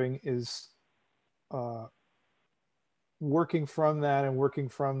should be doing is working from that and working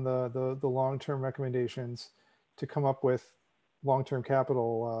from the long-term recommendations to come up with long-term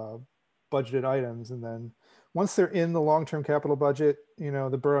capital budgeted items. And then once they're in the long-term capital budget, you know,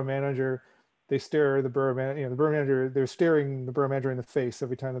 the borough manager, they're staring the borough manager in the face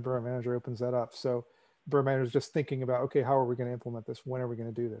every time the borough manager opens that up. So the borough manager is just thinking about, okay, how are we going to implement this? When are we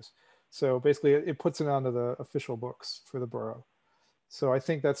going to do this? So basically it puts it onto the official books for the borough. So I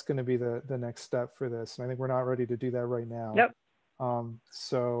think that's going to be the next step for this. And I think we're not ready to do that right now. Yep.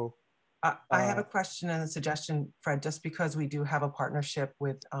 So I have a question and a suggestion, Fred, just because we do have a partnership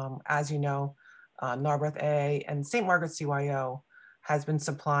with, as you know, Narberth AA and St. Margaret CYO has been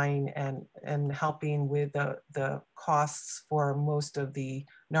supplying and helping with the costs for most of the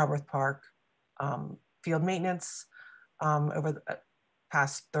Narberth Park field maintenance over the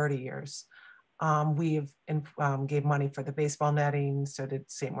past 30 years. We've gave money for the baseball netting, so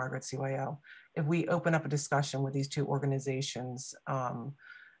did St. Margaret CYO. If we open up a discussion with these two organizations,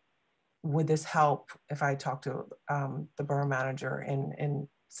 would this help if I talk to the borough manager in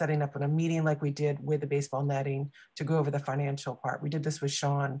setting up in a meeting like we did with the baseball netting to go over the financial part? We did this with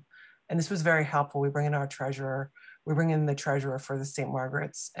Sean, and this was very helpful. We bring in our treasurer, we bring in the treasurer for the St.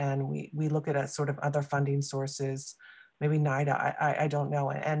 Margaret's, and we look at sort of other funding sources, maybe NIDA, I don't know,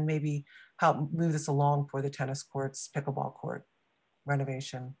 and maybe help move this along for the tennis courts, pickleball court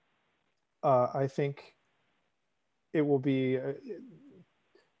renovation. I think it will be,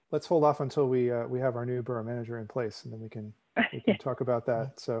 let's hold off until we have our new borough manager in place, and then we can talk about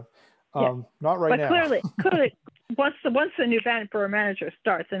that. So not right now. But clearly, once the new borough manager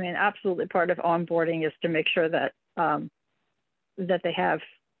starts, I mean, absolutely part of onboarding is to make sure that that they have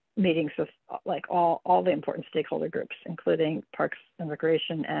meetings with like all the important stakeholder groups, including Parks and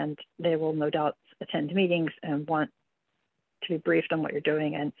Recreation, and they will no doubt attend meetings and want to be briefed on what you're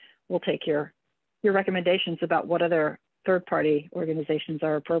doing, and we'll take your recommendations about what other third-party organizations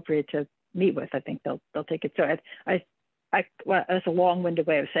are appropriate to meet with. I think they'll take it. So well, that's a long-winded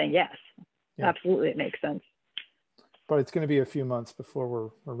way of saying yes. Yeah. Absolutely, it makes sense. But it's going to be a few months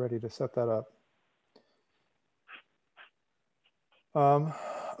before we're ready to set that up.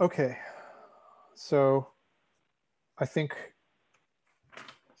 Okay, so I think,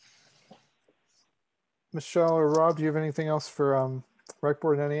 Michelle or Rob, do you have anything else for Rec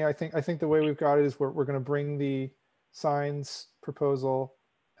Board and NE? I think the way we've got it is we're going to bring the signs proposal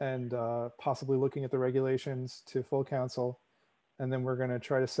and possibly looking at the regulations to full council. And then we're going to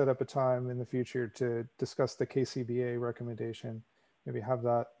try to set up a time in the future to discuss the KCBA recommendation. Maybe have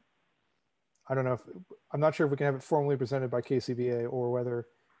that. I don't know if, I'm not sure if we can have it formally presented by KCBA or whether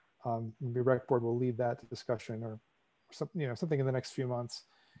maybe Rec Board will lead that discussion or something, something in the next few months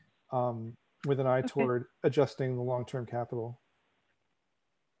with an eye toward adjusting the long-term capital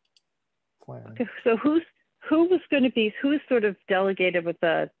plan. Okay, so who's sort of delegated with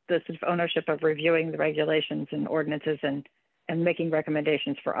the sort of ownership of reviewing the regulations and ordinances and making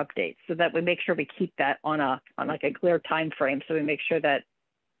recommendations for updates, so that we make sure we keep that on like a clear time frame, so we make sure that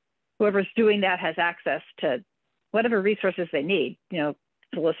whoever's doing that has access to whatever resources they need,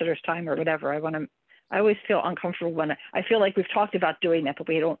 solicitor's time or whatever. I always feel uncomfortable when I feel like we've talked about doing that, but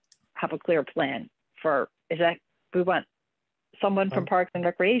we don't have a clear plan for, we want someone from Parks and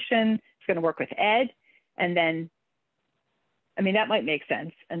Recreation is going to work with Ed, and then, that might make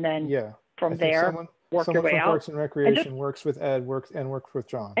sense. And then from there, work your way out. Parks and Recreation works with Ed, works with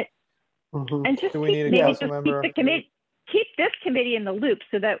John. And just do we need a council member? Keep this committee in the loop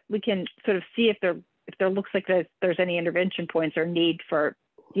so that we can sort of see if there looks like there's any intervention points or need for,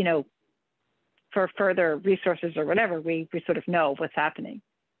 for further resources or whatever, we sort of know what's happening.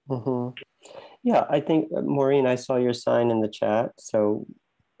 Yeah, I think, Maureen, I saw your sign in the chat. So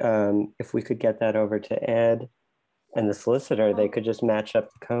if we could get that over to Ed and the solicitor, they could just match up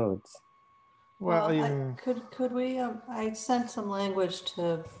the codes. Well, could we, I sent some language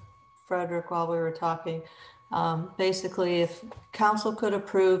to Frederick while we were talking. Basically, if council could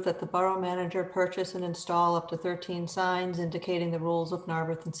approve that the borough manager purchase and install up to 13 signs indicating the rules of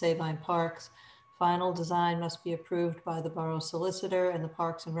Narberth and Sabine Parks, final design must be approved by the borough solicitor and the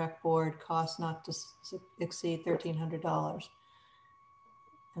Parks and Rec Board, cost not to exceed $1,300.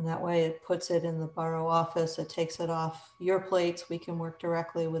 And that way it puts it in the borough office, it takes it off your plates, we can work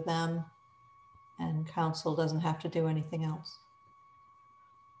directly with them, and council doesn't have to do anything else.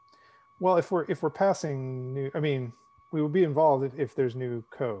 Well, if we're passing new, we would be involved if there's new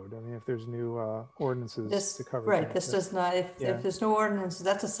code. If there's new ordinances to cover. Right. This does not. If there's no ordinance,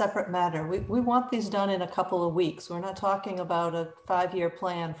 that's a separate matter. We want these done in a couple of weeks. We're not talking about a 5-year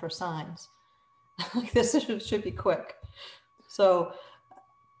plan for signs. This should be quick. So.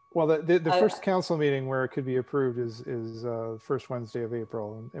 Well, the first council meeting where it could be approved is first Wednesday of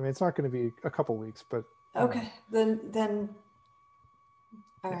April. It's not going to be a couple weeks, but. Okay, then.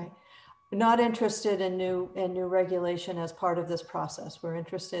 All right. We're not interested in new regulation as part of this process. We're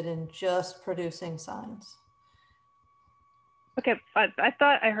interested in just producing signs. Okay, I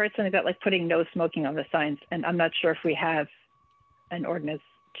thought I heard something about like putting no smoking on the signs, and I'm not sure if we have an ordinance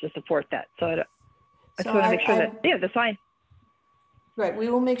to support that. So I just want to make sure that the sign. Right, we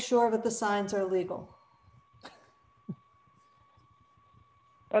will make sure that the signs are legal.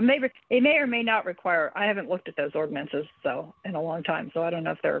 Well, maybe it may or may not require. I haven't looked at those ordinances in a long time, so I don't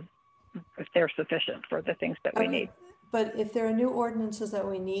know if they're sufficient for the things that we need. But if there are new ordinances that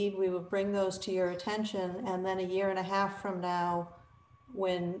we need, we will bring those to your attention. And then 1.5 years from now,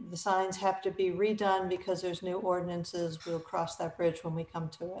 when the signs have to be redone because there's new ordinances, we'll cross that bridge when we come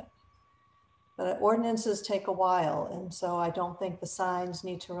to it. But ordinances take a while. And so I don't think the signs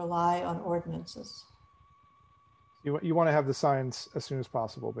need to rely on ordinances. You want to have the signs as soon as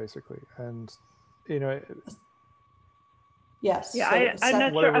possible, basically. And, yes. Yeah, so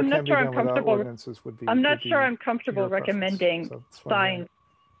I'm not sure I'm comfortable. I'm not sure I'm comfortable recommending signs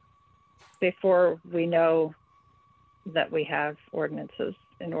before we know that we have ordinances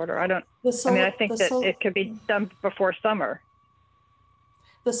in order. I think that it could be done before summer.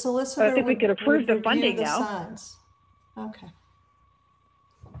 The solicitor. I think we could approve the funding now. Signs. Okay.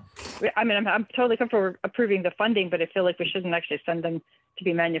 I'm totally comfortable approving the funding, but I feel like we shouldn't actually send them to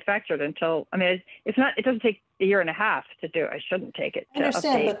be manufactured until, it doesn't take 1.5 years to do. I shouldn't take it. I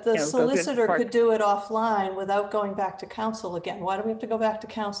understand, but the solicitor could do it offline without going back to council again. Why do we have to go back to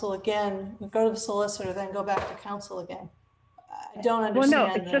council again? We go to the solicitor, then go back to council again. I don't understand. Well,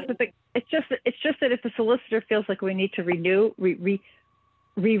 no, it's just that if the solicitor feels like we need to renew,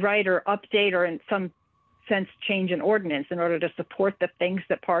 rewrite or update or in some sense change an ordinance in order to support the things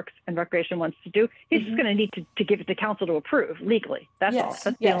that Parks and Recreation wants to do, he's just going to need to give it to council to approve legally. That's all.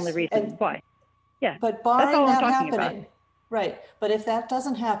 That's the only reason why. Yeah. But barring that happening, right. But if that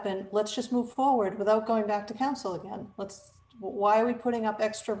doesn't happen, let's just move forward without going back to council again. Why are we putting up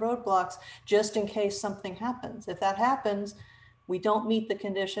extra roadblocks just in case something happens? If that happens, we don't meet the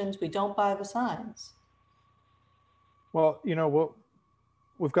conditions, we don't buy the signs. Well,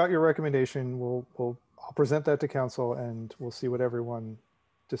 we've got your recommendation. I'll present that to council and we'll see what everyone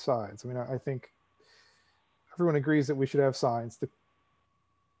decides. I mean, I think everyone agrees that we should have signs.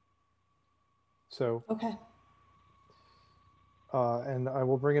 So, Okay. and I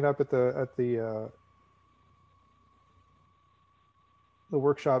will bring it up at the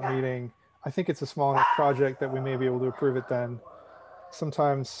workshop meeting. I think it's a small enough project that we may be able to approve it then.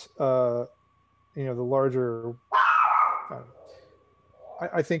 Sometimes, the larger,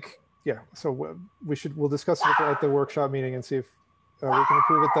 I think, yeah. So we'll discuss it at the workshop meeting and see if we can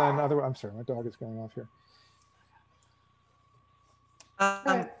approve it then. Otherwise, I'm sorry, my dog is going off here.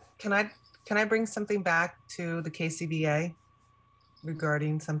 Can I bring something back to the KCBA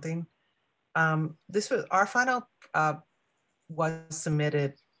regarding something? This was our final was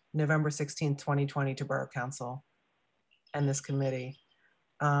submitted November 16th, 2020 to Borough Council and this committee.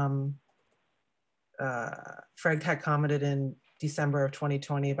 Fred had commented in December of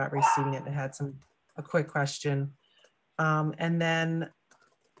 2020 about receiving it and had a quick question. And then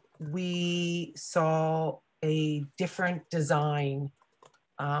we saw a different design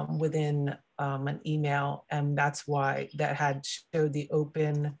within an email, and that's why that had showed the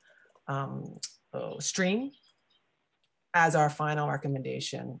open stream as our final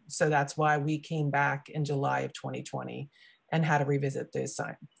recommendation. So that's why we came back in July of 2020 and had to revisit this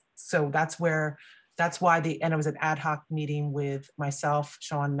sign. So that's why and it was an ad hoc meeting with myself,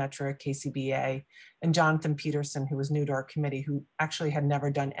 Sean Metrick, KCBA, and Jonathan Peterson, who was new to our committee, who actually had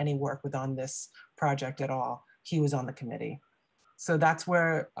never done any work on this project at all. He was on the committee. So that's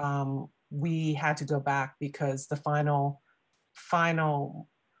where we had to go back because the final,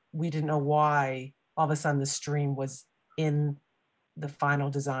 we didn't know why all of a sudden the stream was in the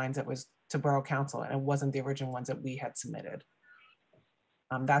final designs that was to Borough Council, and it wasn't the original ones that we had submitted.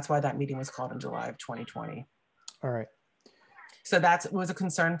 That's why that meeting was called in July of 2020. All right. So that was a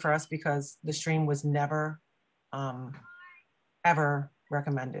concern for us because the stream was never, ever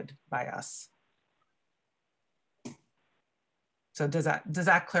recommended by us. So does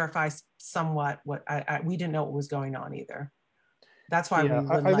that clarify somewhat what we didn't know what was going on either. That's why we would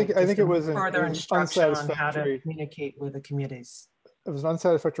I think it was further instruction on how to communicate with the communities. It was an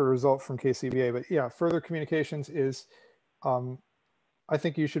unsatisfactory result from KCBA, but yeah, further communications is, I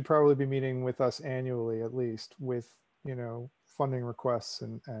think you should probably be meeting with us annually, at least with, funding requests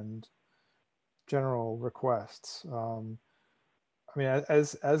and general requests. I mean,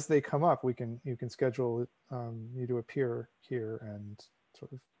 as they come up, you can schedule you to appear here and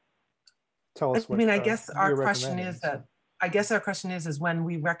sort of tell us what. I mean, I guess our question is that. I guess our question is when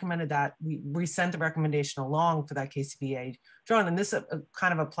we recommended that, we sent a recommendation along for that KCBA drawing, and this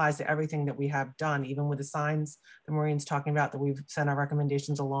kind of applies to everything that we have done, even with the signs that Maureen's talking about, that we've sent our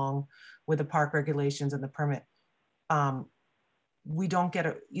recommendations along with the park regulations and the permit. We don't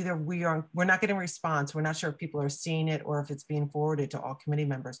get we're not getting a response. We're not sure if people are seeing it or if it's being forwarded to all committee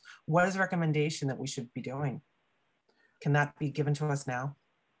members. What is the recommendation that we should be doing? Can that be given to us now?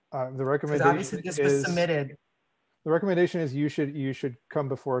 The recommendation obviously this was submitted. The recommendation is you should come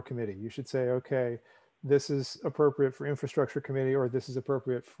before a committee. You should say, okay, this is appropriate for infrastructure committee, or this is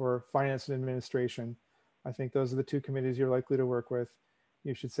appropriate for finance and administration. I think those are the two committees you're likely to work with.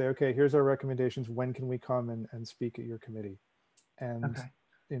 You should say, okay, here's our recommendations. When can we come and speak at your committee? And okay.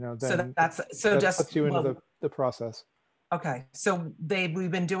 Then so that puts you into the process. Okay, so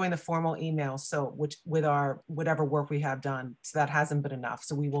we've been doing the formal emails, so with our whatever work we have done, so that hasn't been enough.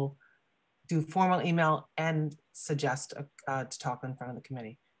 So we will do formal email and suggest to talk in front of the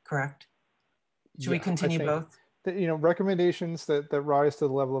committee, correct? Should we continue both? That, recommendations that rise to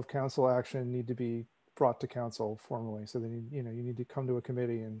the level of council action need to be brought to council formally. So then you need to come to a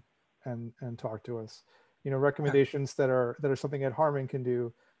committee and talk to us. Recommendations that are something Ed Harmon can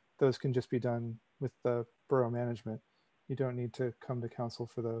do, those can just be done with the borough management. You don't need to come to council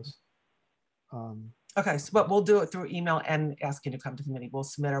for those. Okay, but we'll do it through email and ask you to come to the committee. We'll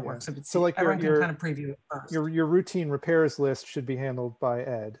submit our work. So like everyone can kind of preview it first. Your routine repairs list should be handled by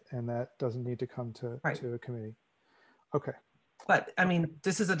Ed, and that doesn't need to come to a committee. Okay. But I mean,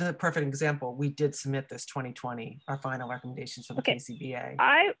 this is a perfect example. We did submit this 2020, our final recommendations for the KCBA.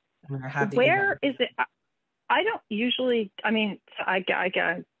 Where is it? I don't usually, I mean, I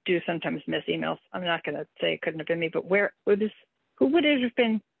do sometimes miss emails. I'm not going to say it couldn't have been me, but who would it have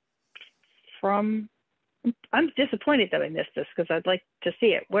been from? I'm disappointed that I missed this because I'd like to see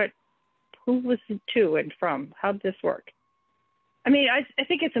it. Who was it to and from? How did this work? I mean, I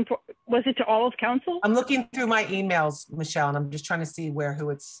think it's important. Was it to all of council? I'm looking through my emails, Michelle, and I'm just trying to see who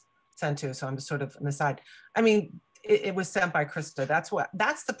it's sent to. So I'm just sort of on the side. I mean, it was sent by Krista.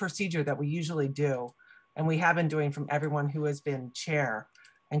 That's the procedure that we usually do. And we have been doing from everyone who has been chair.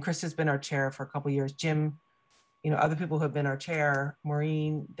 And Chris has been our chair for a couple of years. Jim, other people who have been our chair,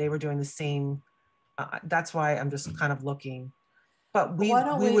 Maureen, they were doing the same. That's why I'm just kind of looking. But we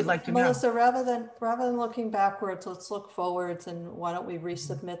would like to know. Melissa, rather than looking backwards, let's look forwards, and why don't we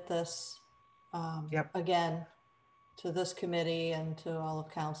resubmit this again to this committee and to all of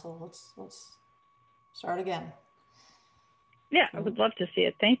council. Let's start again. Yeah, I would love to see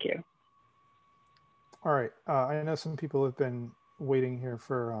it. Thank you. All right. I know some people have been waiting here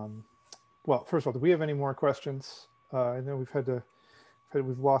for, well, first of all, do we have any more questions? I know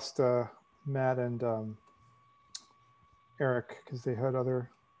we've lost Matt and Eric because they had other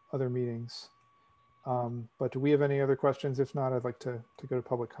meetings. But do we have any other questions? If not, I'd like to go to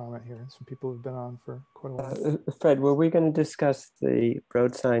public comment here. Some people have been on for quite a while. Fred, were we going to discuss the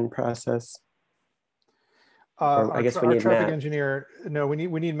road sign process? I guess we need traffic Matt. engineer. No, we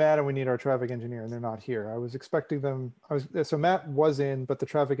need Matt and we need our traffic engineer, and they're not here. I was expecting them. So Matt was in, but the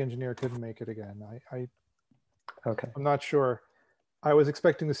traffic engineer couldn't make it again. Okay. I'm not sure. I was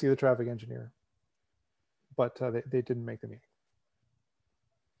expecting to see the traffic engineer, but they didn't make the meeting.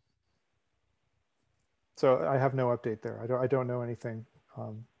 So I have no update there. I don't know anything.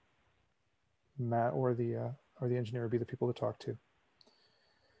 Matt or the engineer would be the people to talk to.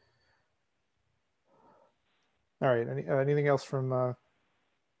 All right. Anything else from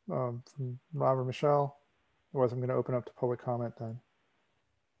Rob or Michelle? Otherwise, I'm going to open up to public comment then.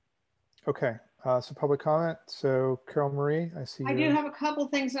 Okay. So public comment. So Carol Marie, I see. I do have a couple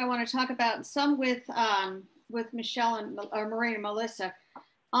things I want to talk about. Some with Michelle and Marie and Melissa.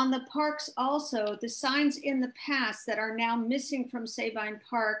 On the parks also, the signs in the past that are now missing from Sabine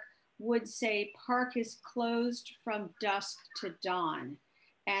Park would say park is closed from dusk to dawn.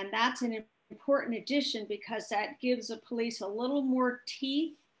 And that's an important addition because that gives the police a little more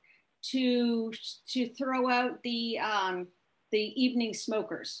teeth to throw out the evening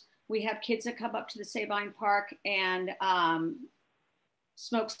smokers. We have kids that come up to the Sabine Park and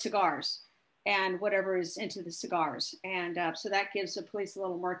smoke cigars and whatever is into the cigars. And so that gives the police a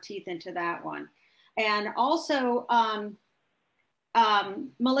little more teeth into that one. And also,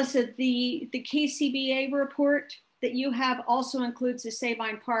 Melissa, the KCBA report that you have also includes the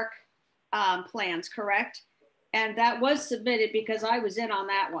Sabine Park plans, correct? And that was submitted because I was in on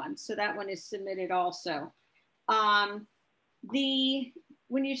that one. So that one is submitted also.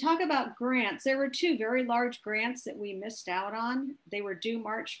 When you talk about grants, there were two very large grants that we missed out on. They were due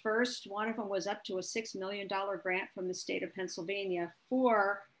March 1st. One of them was up to a $6 million grant from the state of Pennsylvania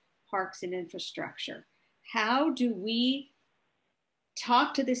for parks and infrastructure. How do we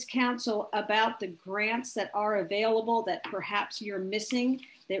talk to this council about the grants that are available that perhaps you're missing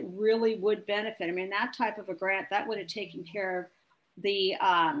that really would benefit? I mean, that type of a grant, that would have taken care of the,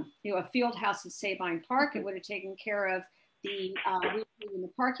 a field house at Sabine Park. It would have taken care of the in the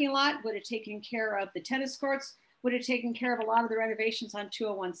parking lot, would have taken care of the tennis courts, would have taken care of a lot of the renovations on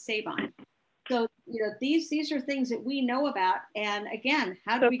 201 Sabine. So, these are things that we know about. And again,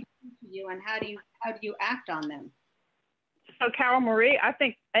 how do we come to you and how do you act on them? So Carol Marie, I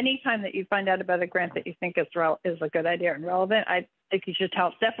think anytime that you find out about a grant that you think is a good idea and relevant, I think you should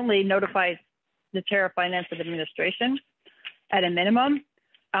definitely notify the chair of finance and administration at a minimum.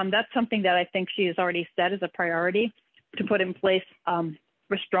 That's something that I think she has already set as a priority to put in place a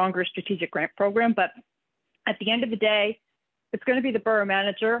stronger strategic grant program. But at the end of the day, it's going to be the borough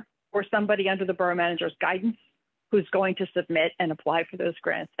manager or somebody under the borough manager's guidance who's going to submit and apply for those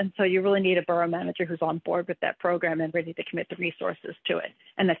grants. And so you really need a borough manager who's on board with that program and ready to commit the resources to it.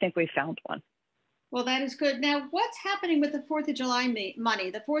 And I think we found one. Well, that is good. Now, what's happening with the 4th of July money?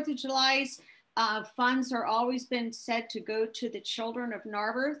 The 4th of July's funds are always been said to go to the children of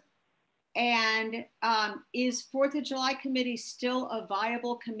Narberth. And is 4th of July committee still a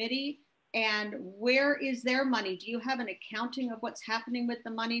viable committee? And where is their money? Do you have an accounting of what's happening with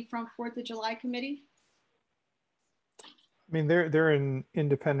the money from 4th of July committee? I mean, they're an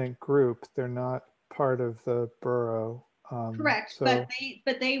independent group. They're not part of the borough. Correct, so,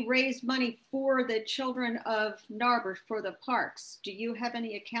 but they raise money for the children of Narberth for the parks. Do you have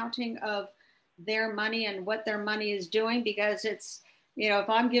any accounting of their money and what their money is doing? Because it's, if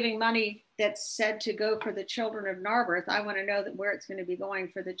I'm giving money that's said to go for the children of Narberth, I want to know that where it's going to be going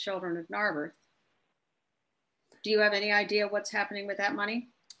for the children of Narberth. Do you have any idea what's happening with that money?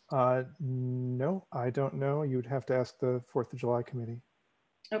 No, I don't know. You would have to ask the 4th of July committee.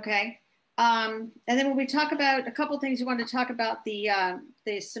 Okay. And then when we talk about a couple of things, you want to talk about the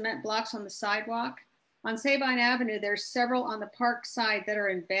cement blocks on the sidewalk. On Sabine Avenue, there's several on the park side that are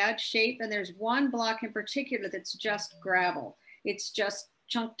in bad shape. And there's one block in particular that's just gravel. It's just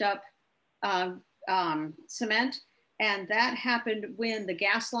chunked up cement. And that happened when the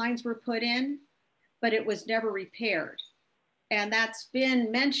gas lines were put in, but it was never repaired. And that's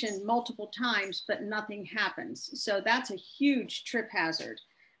been mentioned multiple times, but nothing happens. So that's a huge trip hazard.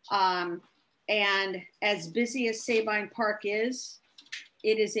 And as busy as Sabine Park is,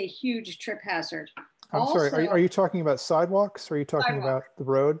 it is a huge trip hazard. I'm sorry, are you talking about sidewalks or are you talking about the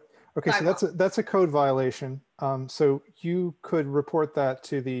road? Okay, Sidewalk. so that's a code violation. So you could report that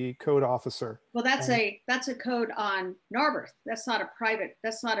to the code officer. Well, that's a code on Narberth. That's not a private,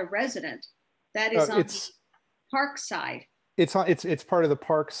 that's not a resident. That is on the park side. It's part of the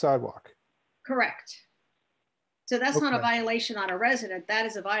park sidewalk. Correct. So that's not a violation on a resident. That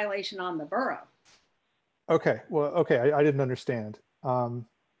is a violation on the borough. Okay, well, okay, I didn't understand.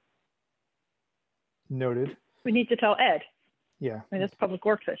 Noted. We need to tell Ed. Yeah. I mean, that's a public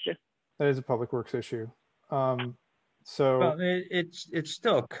works issue. That is a public works issue. So well, it's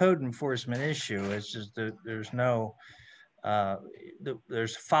still a code enforcement issue. It's just that there's no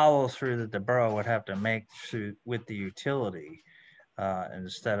there's follow through that the borough would have to make with the utility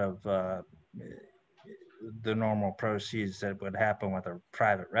instead of the normal proceeds that would happen with a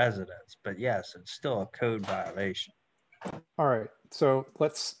private residence. But yes, it's still a code violation. All right, so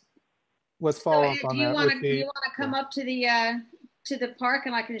let's follow up on that. Do you want to come up to the park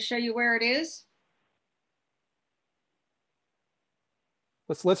and I can show you where it is?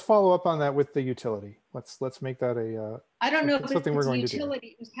 Let's follow up on that with the utility. Let's make that a. I don't know if something we're going to do.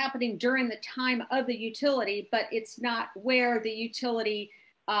 Utility is happening during the time of the utility, but it's not where the utility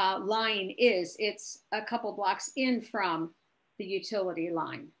line is. It's a couple blocks in from the utility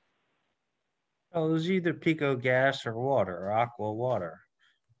line. Well, it was either Pico Gas or water or Aqua Water.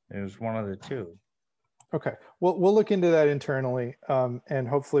 It was one of the two. Okay, we'll look into that internally, and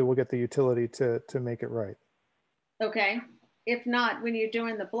hopefully we'll get the utility to make it right. Okay. If not, when you're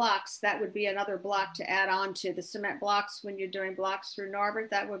doing the blocks, that would be another block to add on to the cement blocks. When you're doing blocks through Narberth,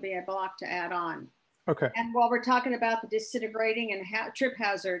 that would be a block to add on. Okay. And while we're talking about the disintegrating and trip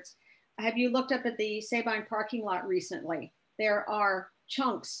hazards, have you looked up at the Sabine parking lot recently? There are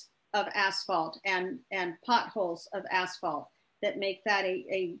chunks of asphalt and potholes of asphalt that make that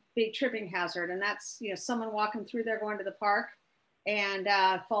a big tripping hazard. And that's, you know, someone walking through there going to the park and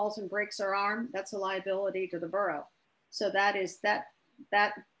falls and breaks their arm. That's a liability to the borough. So that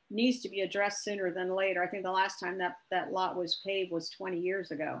needs to be addressed sooner than later. I think the last time that lot was paved was 20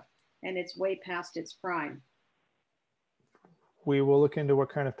 years ago, and it's way past its prime. We will look into what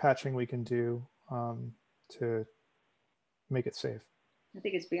kind of patching we can do to make it safe. I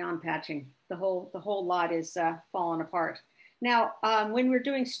think it's beyond patching. The whole lot is falling apart. Now, when we're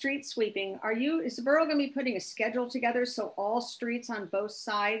doing street sweeping, is the borough going to be putting a schedule together so all streets on both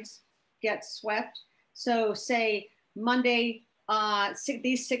sides get swept? So say Monday,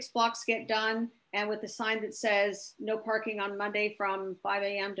 these 6 blocks get done, and with the sign that says no parking on Monday from 5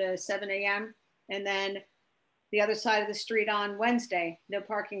 a.m. to 7 a.m. And then the other side of the street on Wednesday, no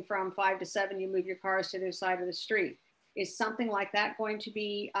parking from 5 to 7. You move your cars to the other side of the street. Is something like that going to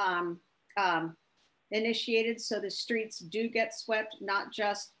be initiated so the streets do get swept, not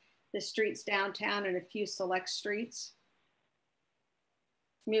just the streets downtown and a few select streets?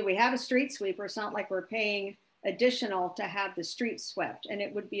 I mean, we have a street sweeper. It's not like we're paying additional to have the streets swept, and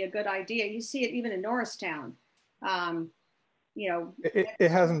it would be a good idea. You see it even in Norristown. You know,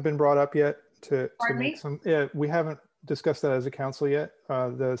 it hasn't been brought up yet to make me? some. Yeah, we haven't discussed that as a council yet.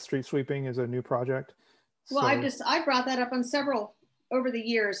 The street sweeping is a new project. Well, so, I brought that up on several over the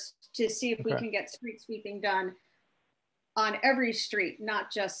years to see if we can get street sweeping done on every street,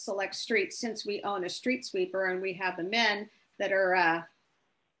 not just select streets, since we own a street sweeper and we have the men that are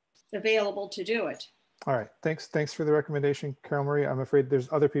available to do it. All right, thanks for the recommendation, Carol Marie. I'm afraid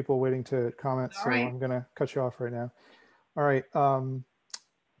there's other people waiting to comment, so I'm gonna cut you off right now. All right,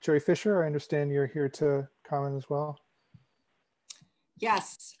 Jerry Fisher, I understand you're here to comment as well.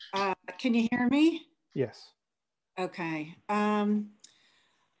 Yes, can you hear me? Yes. Okay.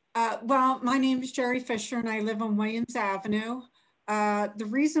 Well, my name is Jerry Fisher and I live on Williams Avenue. The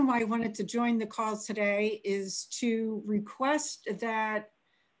reason why I wanted to join the call today is to request that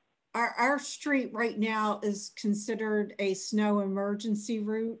our street right now is considered a snow emergency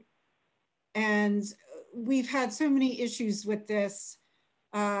route. And we've had so many issues with this.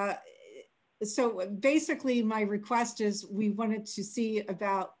 So basically my request is we wanted to see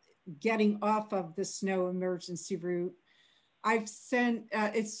about getting off of the snow emergency route. I've sent,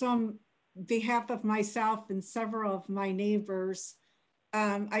 it's on behalf of myself and several of my neighbors.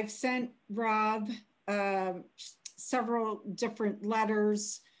 I've sent Rob several different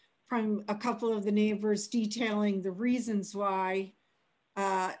letters from a couple of the neighbors detailing the reasons why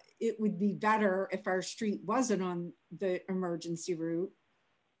it would be better if our street wasn't on the emergency route.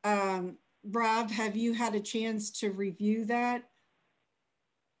 Rob, have you had a chance to review that?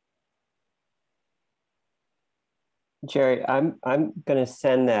 Jerry, I'm going to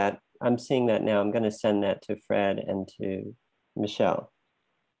send that. I'm seeing that now. I'm going to send that to Fred and to Michelle.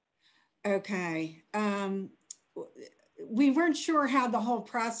 Okay. We weren't sure how the whole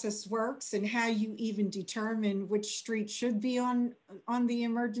process works and how you even determine which street should be on the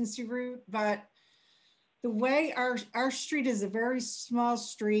emergency route, but the way our street is a very small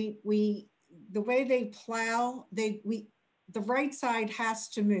street, the way they plow, the right side has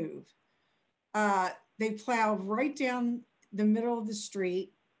to move. They plow right down the middle of the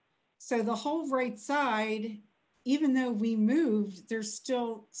street. So the whole right side, even though we moved, there's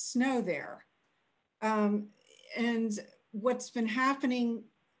still snow there. And what's been happening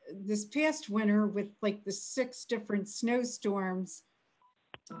this past winter with like the 6 different snowstorms,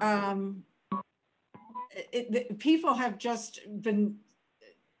 people have just been,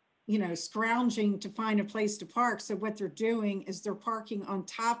 scrounging to find a place to park. So what they're doing is they're parking on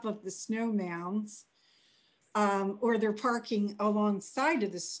top of the snow mounds, or they're parking alongside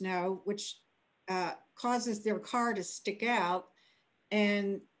of the snow, which causes their car to stick out.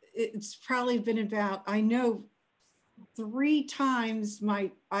 And it's probably been about, I know 3 times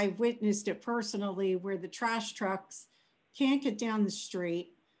I witnessed it personally, where the trash trucks can't get down the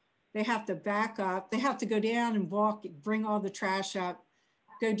street. They have to back up. They have to go down and walk, bring all the trash up,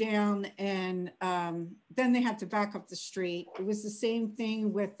 go down, and then they have to back up the street. It was the same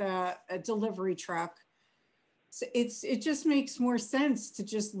thing with a delivery truck. So it just makes more sense to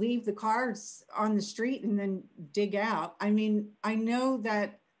just leave the cars on the street and then dig out. I mean, I know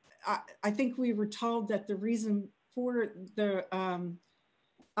that I think we were told that the reason for the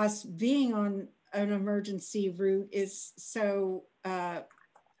us being on an emergency route is so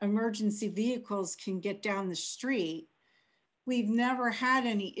emergency vehicles can get down the street. We've never had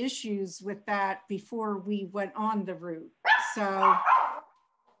any issues with that before we went on the route. So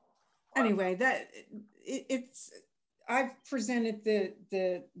anyway, I've presented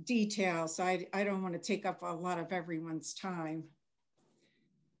the details. I don't want to take up a lot of everyone's time.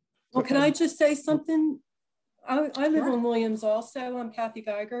 Well, can I just say something? I live Sure. in Williams also. I'm Kathy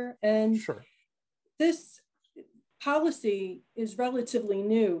Geiger, and Sure. this policy is relatively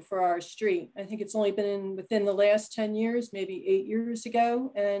new for our street. I think it's only been within the last 10 years, maybe 8 years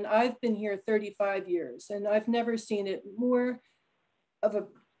ago. And I've been here 35 years, and I've never seen it more of a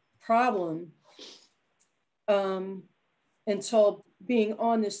problem until being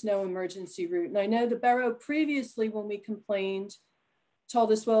on this no emergency route. And I know the borough previously, when we complained,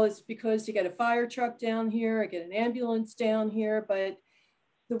 told us, well, it's because you get a fire truck down here, I get an ambulance down here, but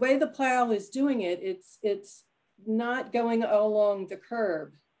the way the plow is doing it, it's not going along the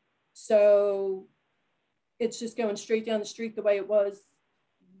curb. So it's just going straight down the street the way it was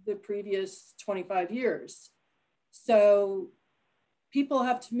the previous 25 years. So people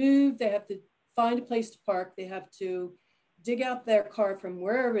have to move, they have to find a place to park, they have to dig out their car from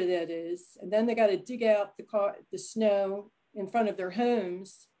wherever that is, and then they got to dig out the snow in front of their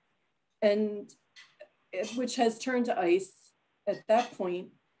homes, and which has turned to ice at that point.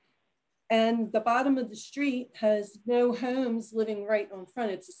 And the bottom of the street has no homes living right on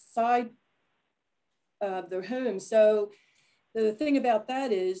front. It's a side of their home. So the thing about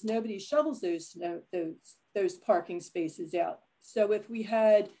that is nobody shovels those parking spaces out. So if we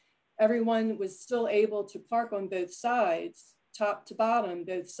had everyone was still able to park on both sides, top to bottom,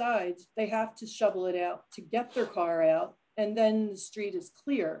 both sides, they have to shovel it out to get their car out, and then the street is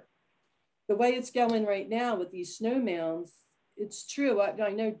clear. The way it's going right now with these snow mounds, it's true.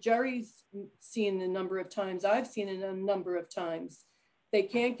 I know Jerry's seen a number of times. I've seen it a number of times. They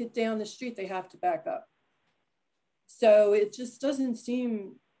can't get down the street. They have to back up. So it just doesn't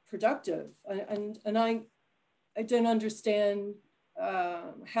seem productive. And I don't understand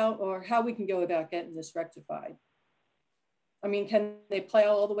how we can go about getting this rectified. I mean, can they plow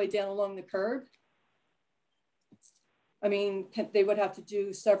all the way down along the curb? I mean, they would have to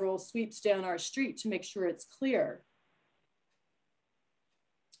do several sweeps down our street to make sure it's clear.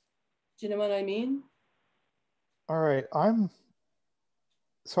 Do you know what I mean? All right,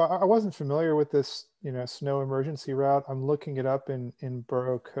 so I wasn't familiar with this, snow emergency route. I'm looking it up in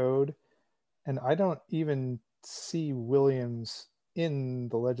Borough Code, and I don't even see Williams in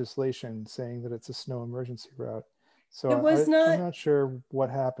the legislation saying that it's a snow emergency route. So I'm not sure what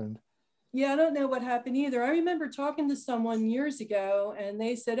happened. Yeah, I don't know what happened either. I remember talking to someone years ago, and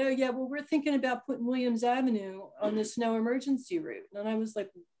they said, oh yeah, well, we're thinking about putting Williams Avenue on the snow emergency route. And I was like,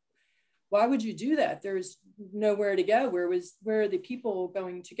 why would you do that? There's know where to go. Where are the people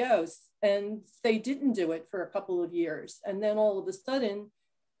going to go? And they didn't do it for a couple of years. And then all of a sudden,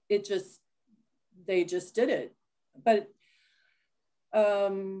 they just did it. But,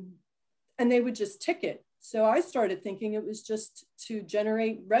 and they would just ticket. So I started thinking it was just to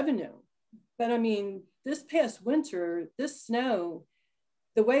generate revenue. But I mean, this past winter, this snow,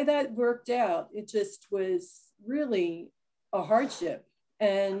 the way that worked out, it just was really a hardship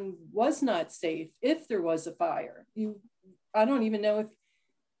and was not safe if there was a fire. I don't even know if,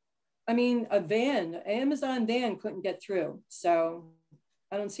 I mean, an Amazon van couldn't get through. So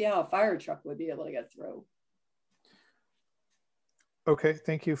I don't see how a fire truck would be able to get through. Okay,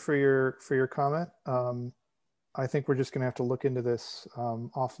 thank you for your comment. I think we're just going to have to look into this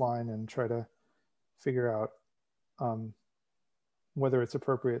offline and try to figure out whether it's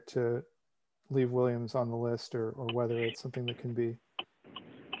appropriate to leave Williams on the list or whether it's something that can be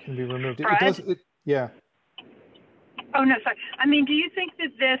removed. Yeah. Oh no, sorry. I mean, do you think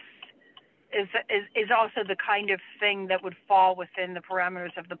that this is also the kind of thing that would fall within the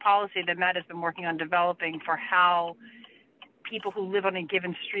parameters of the policy that Matt has been working on developing for how people who live on a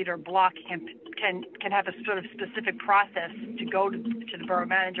given street or block can have a sort of specific process to go to the borough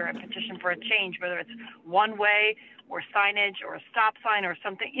manager and petition for a change, whether it's one way or signage or a stop sign or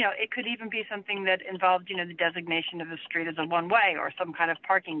something? You know, it could even be something that involved, you know, the designation of the street as a one way or some kind of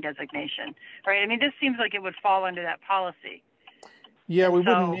parking designation, right? I mean, this seems like it would fall under that policy. Yeah, we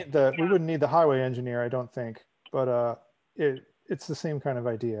wouldn't need the highway engineer, I don't think, but it's the same kind of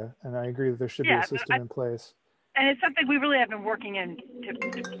idea, and I agree that there should be a system in place. And it's something we really have been working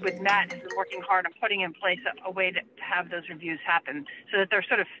with Matt, has been working hard on putting in place a way to have those reviews happen so that they're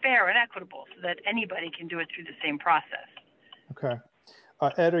sort of fair and equitable so that anybody can do it through the same process. Okay.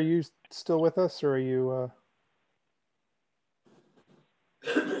 Ed, are you still with us or are you?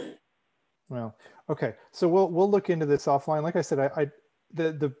 Well, okay. So we'll look into this offline. Like I said,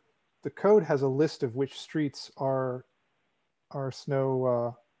 the code has a list of which streets are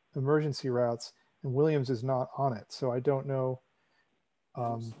snow emergency routes, and Williams is not on it. So I don't know.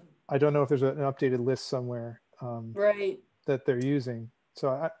 I don't know if there's an updated list somewhere right. that they're using.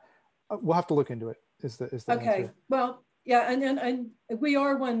 So we'll have to look into it. Is the okay? Answer. Well, yeah, and we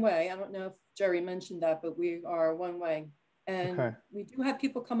are one way. I don't know if Jerry mentioned that, but we are one way, and we do have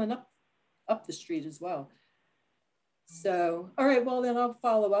people coming up the street as well. So, all right. Well, then I'll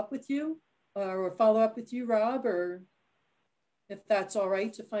follow up with you, or follow up with you, Rob, or if that's all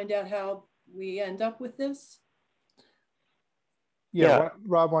right, to find out how we end up with this. Yeah.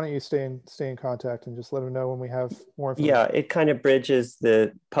 Rob, why don't you stay in contact and just let them know when we have more information. Yeah, it kind of bridges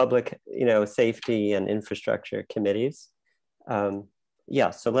the public, safety and infrastructure committees.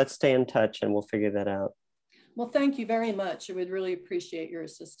 Yeah, so let's stay in touch and we'll figure that out. Well, thank you very much. I would really appreciate your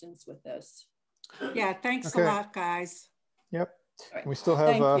assistance with this. Yeah, thanks a lot, guys. Yep. Right. We still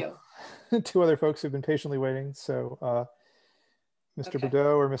have two other folks who've been patiently waiting. So Mr.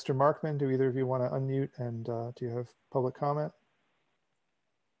 Bordeaux or Mr. Markman, do either of you want to unmute and do you have public comment?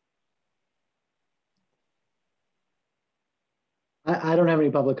 I don't have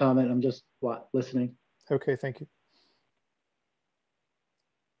any public comment. I'm just listening. Okay, thank you.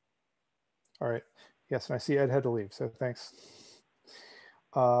 All right. Yes, and I see Ed had to leave, so thanks.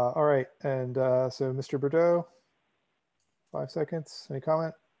 All right, and so Mr. Bordeaux, 5 seconds. Any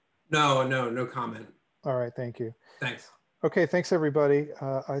comment? No comment. All right, thank you. Thanks. Okay, thanks everybody.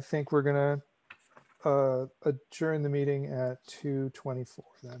 I think we're gonna adjourn the meeting at 2:24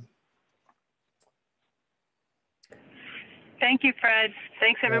 then. Thank you, Fred.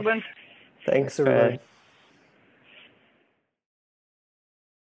 Thanks, everyone. Thanks, Fred.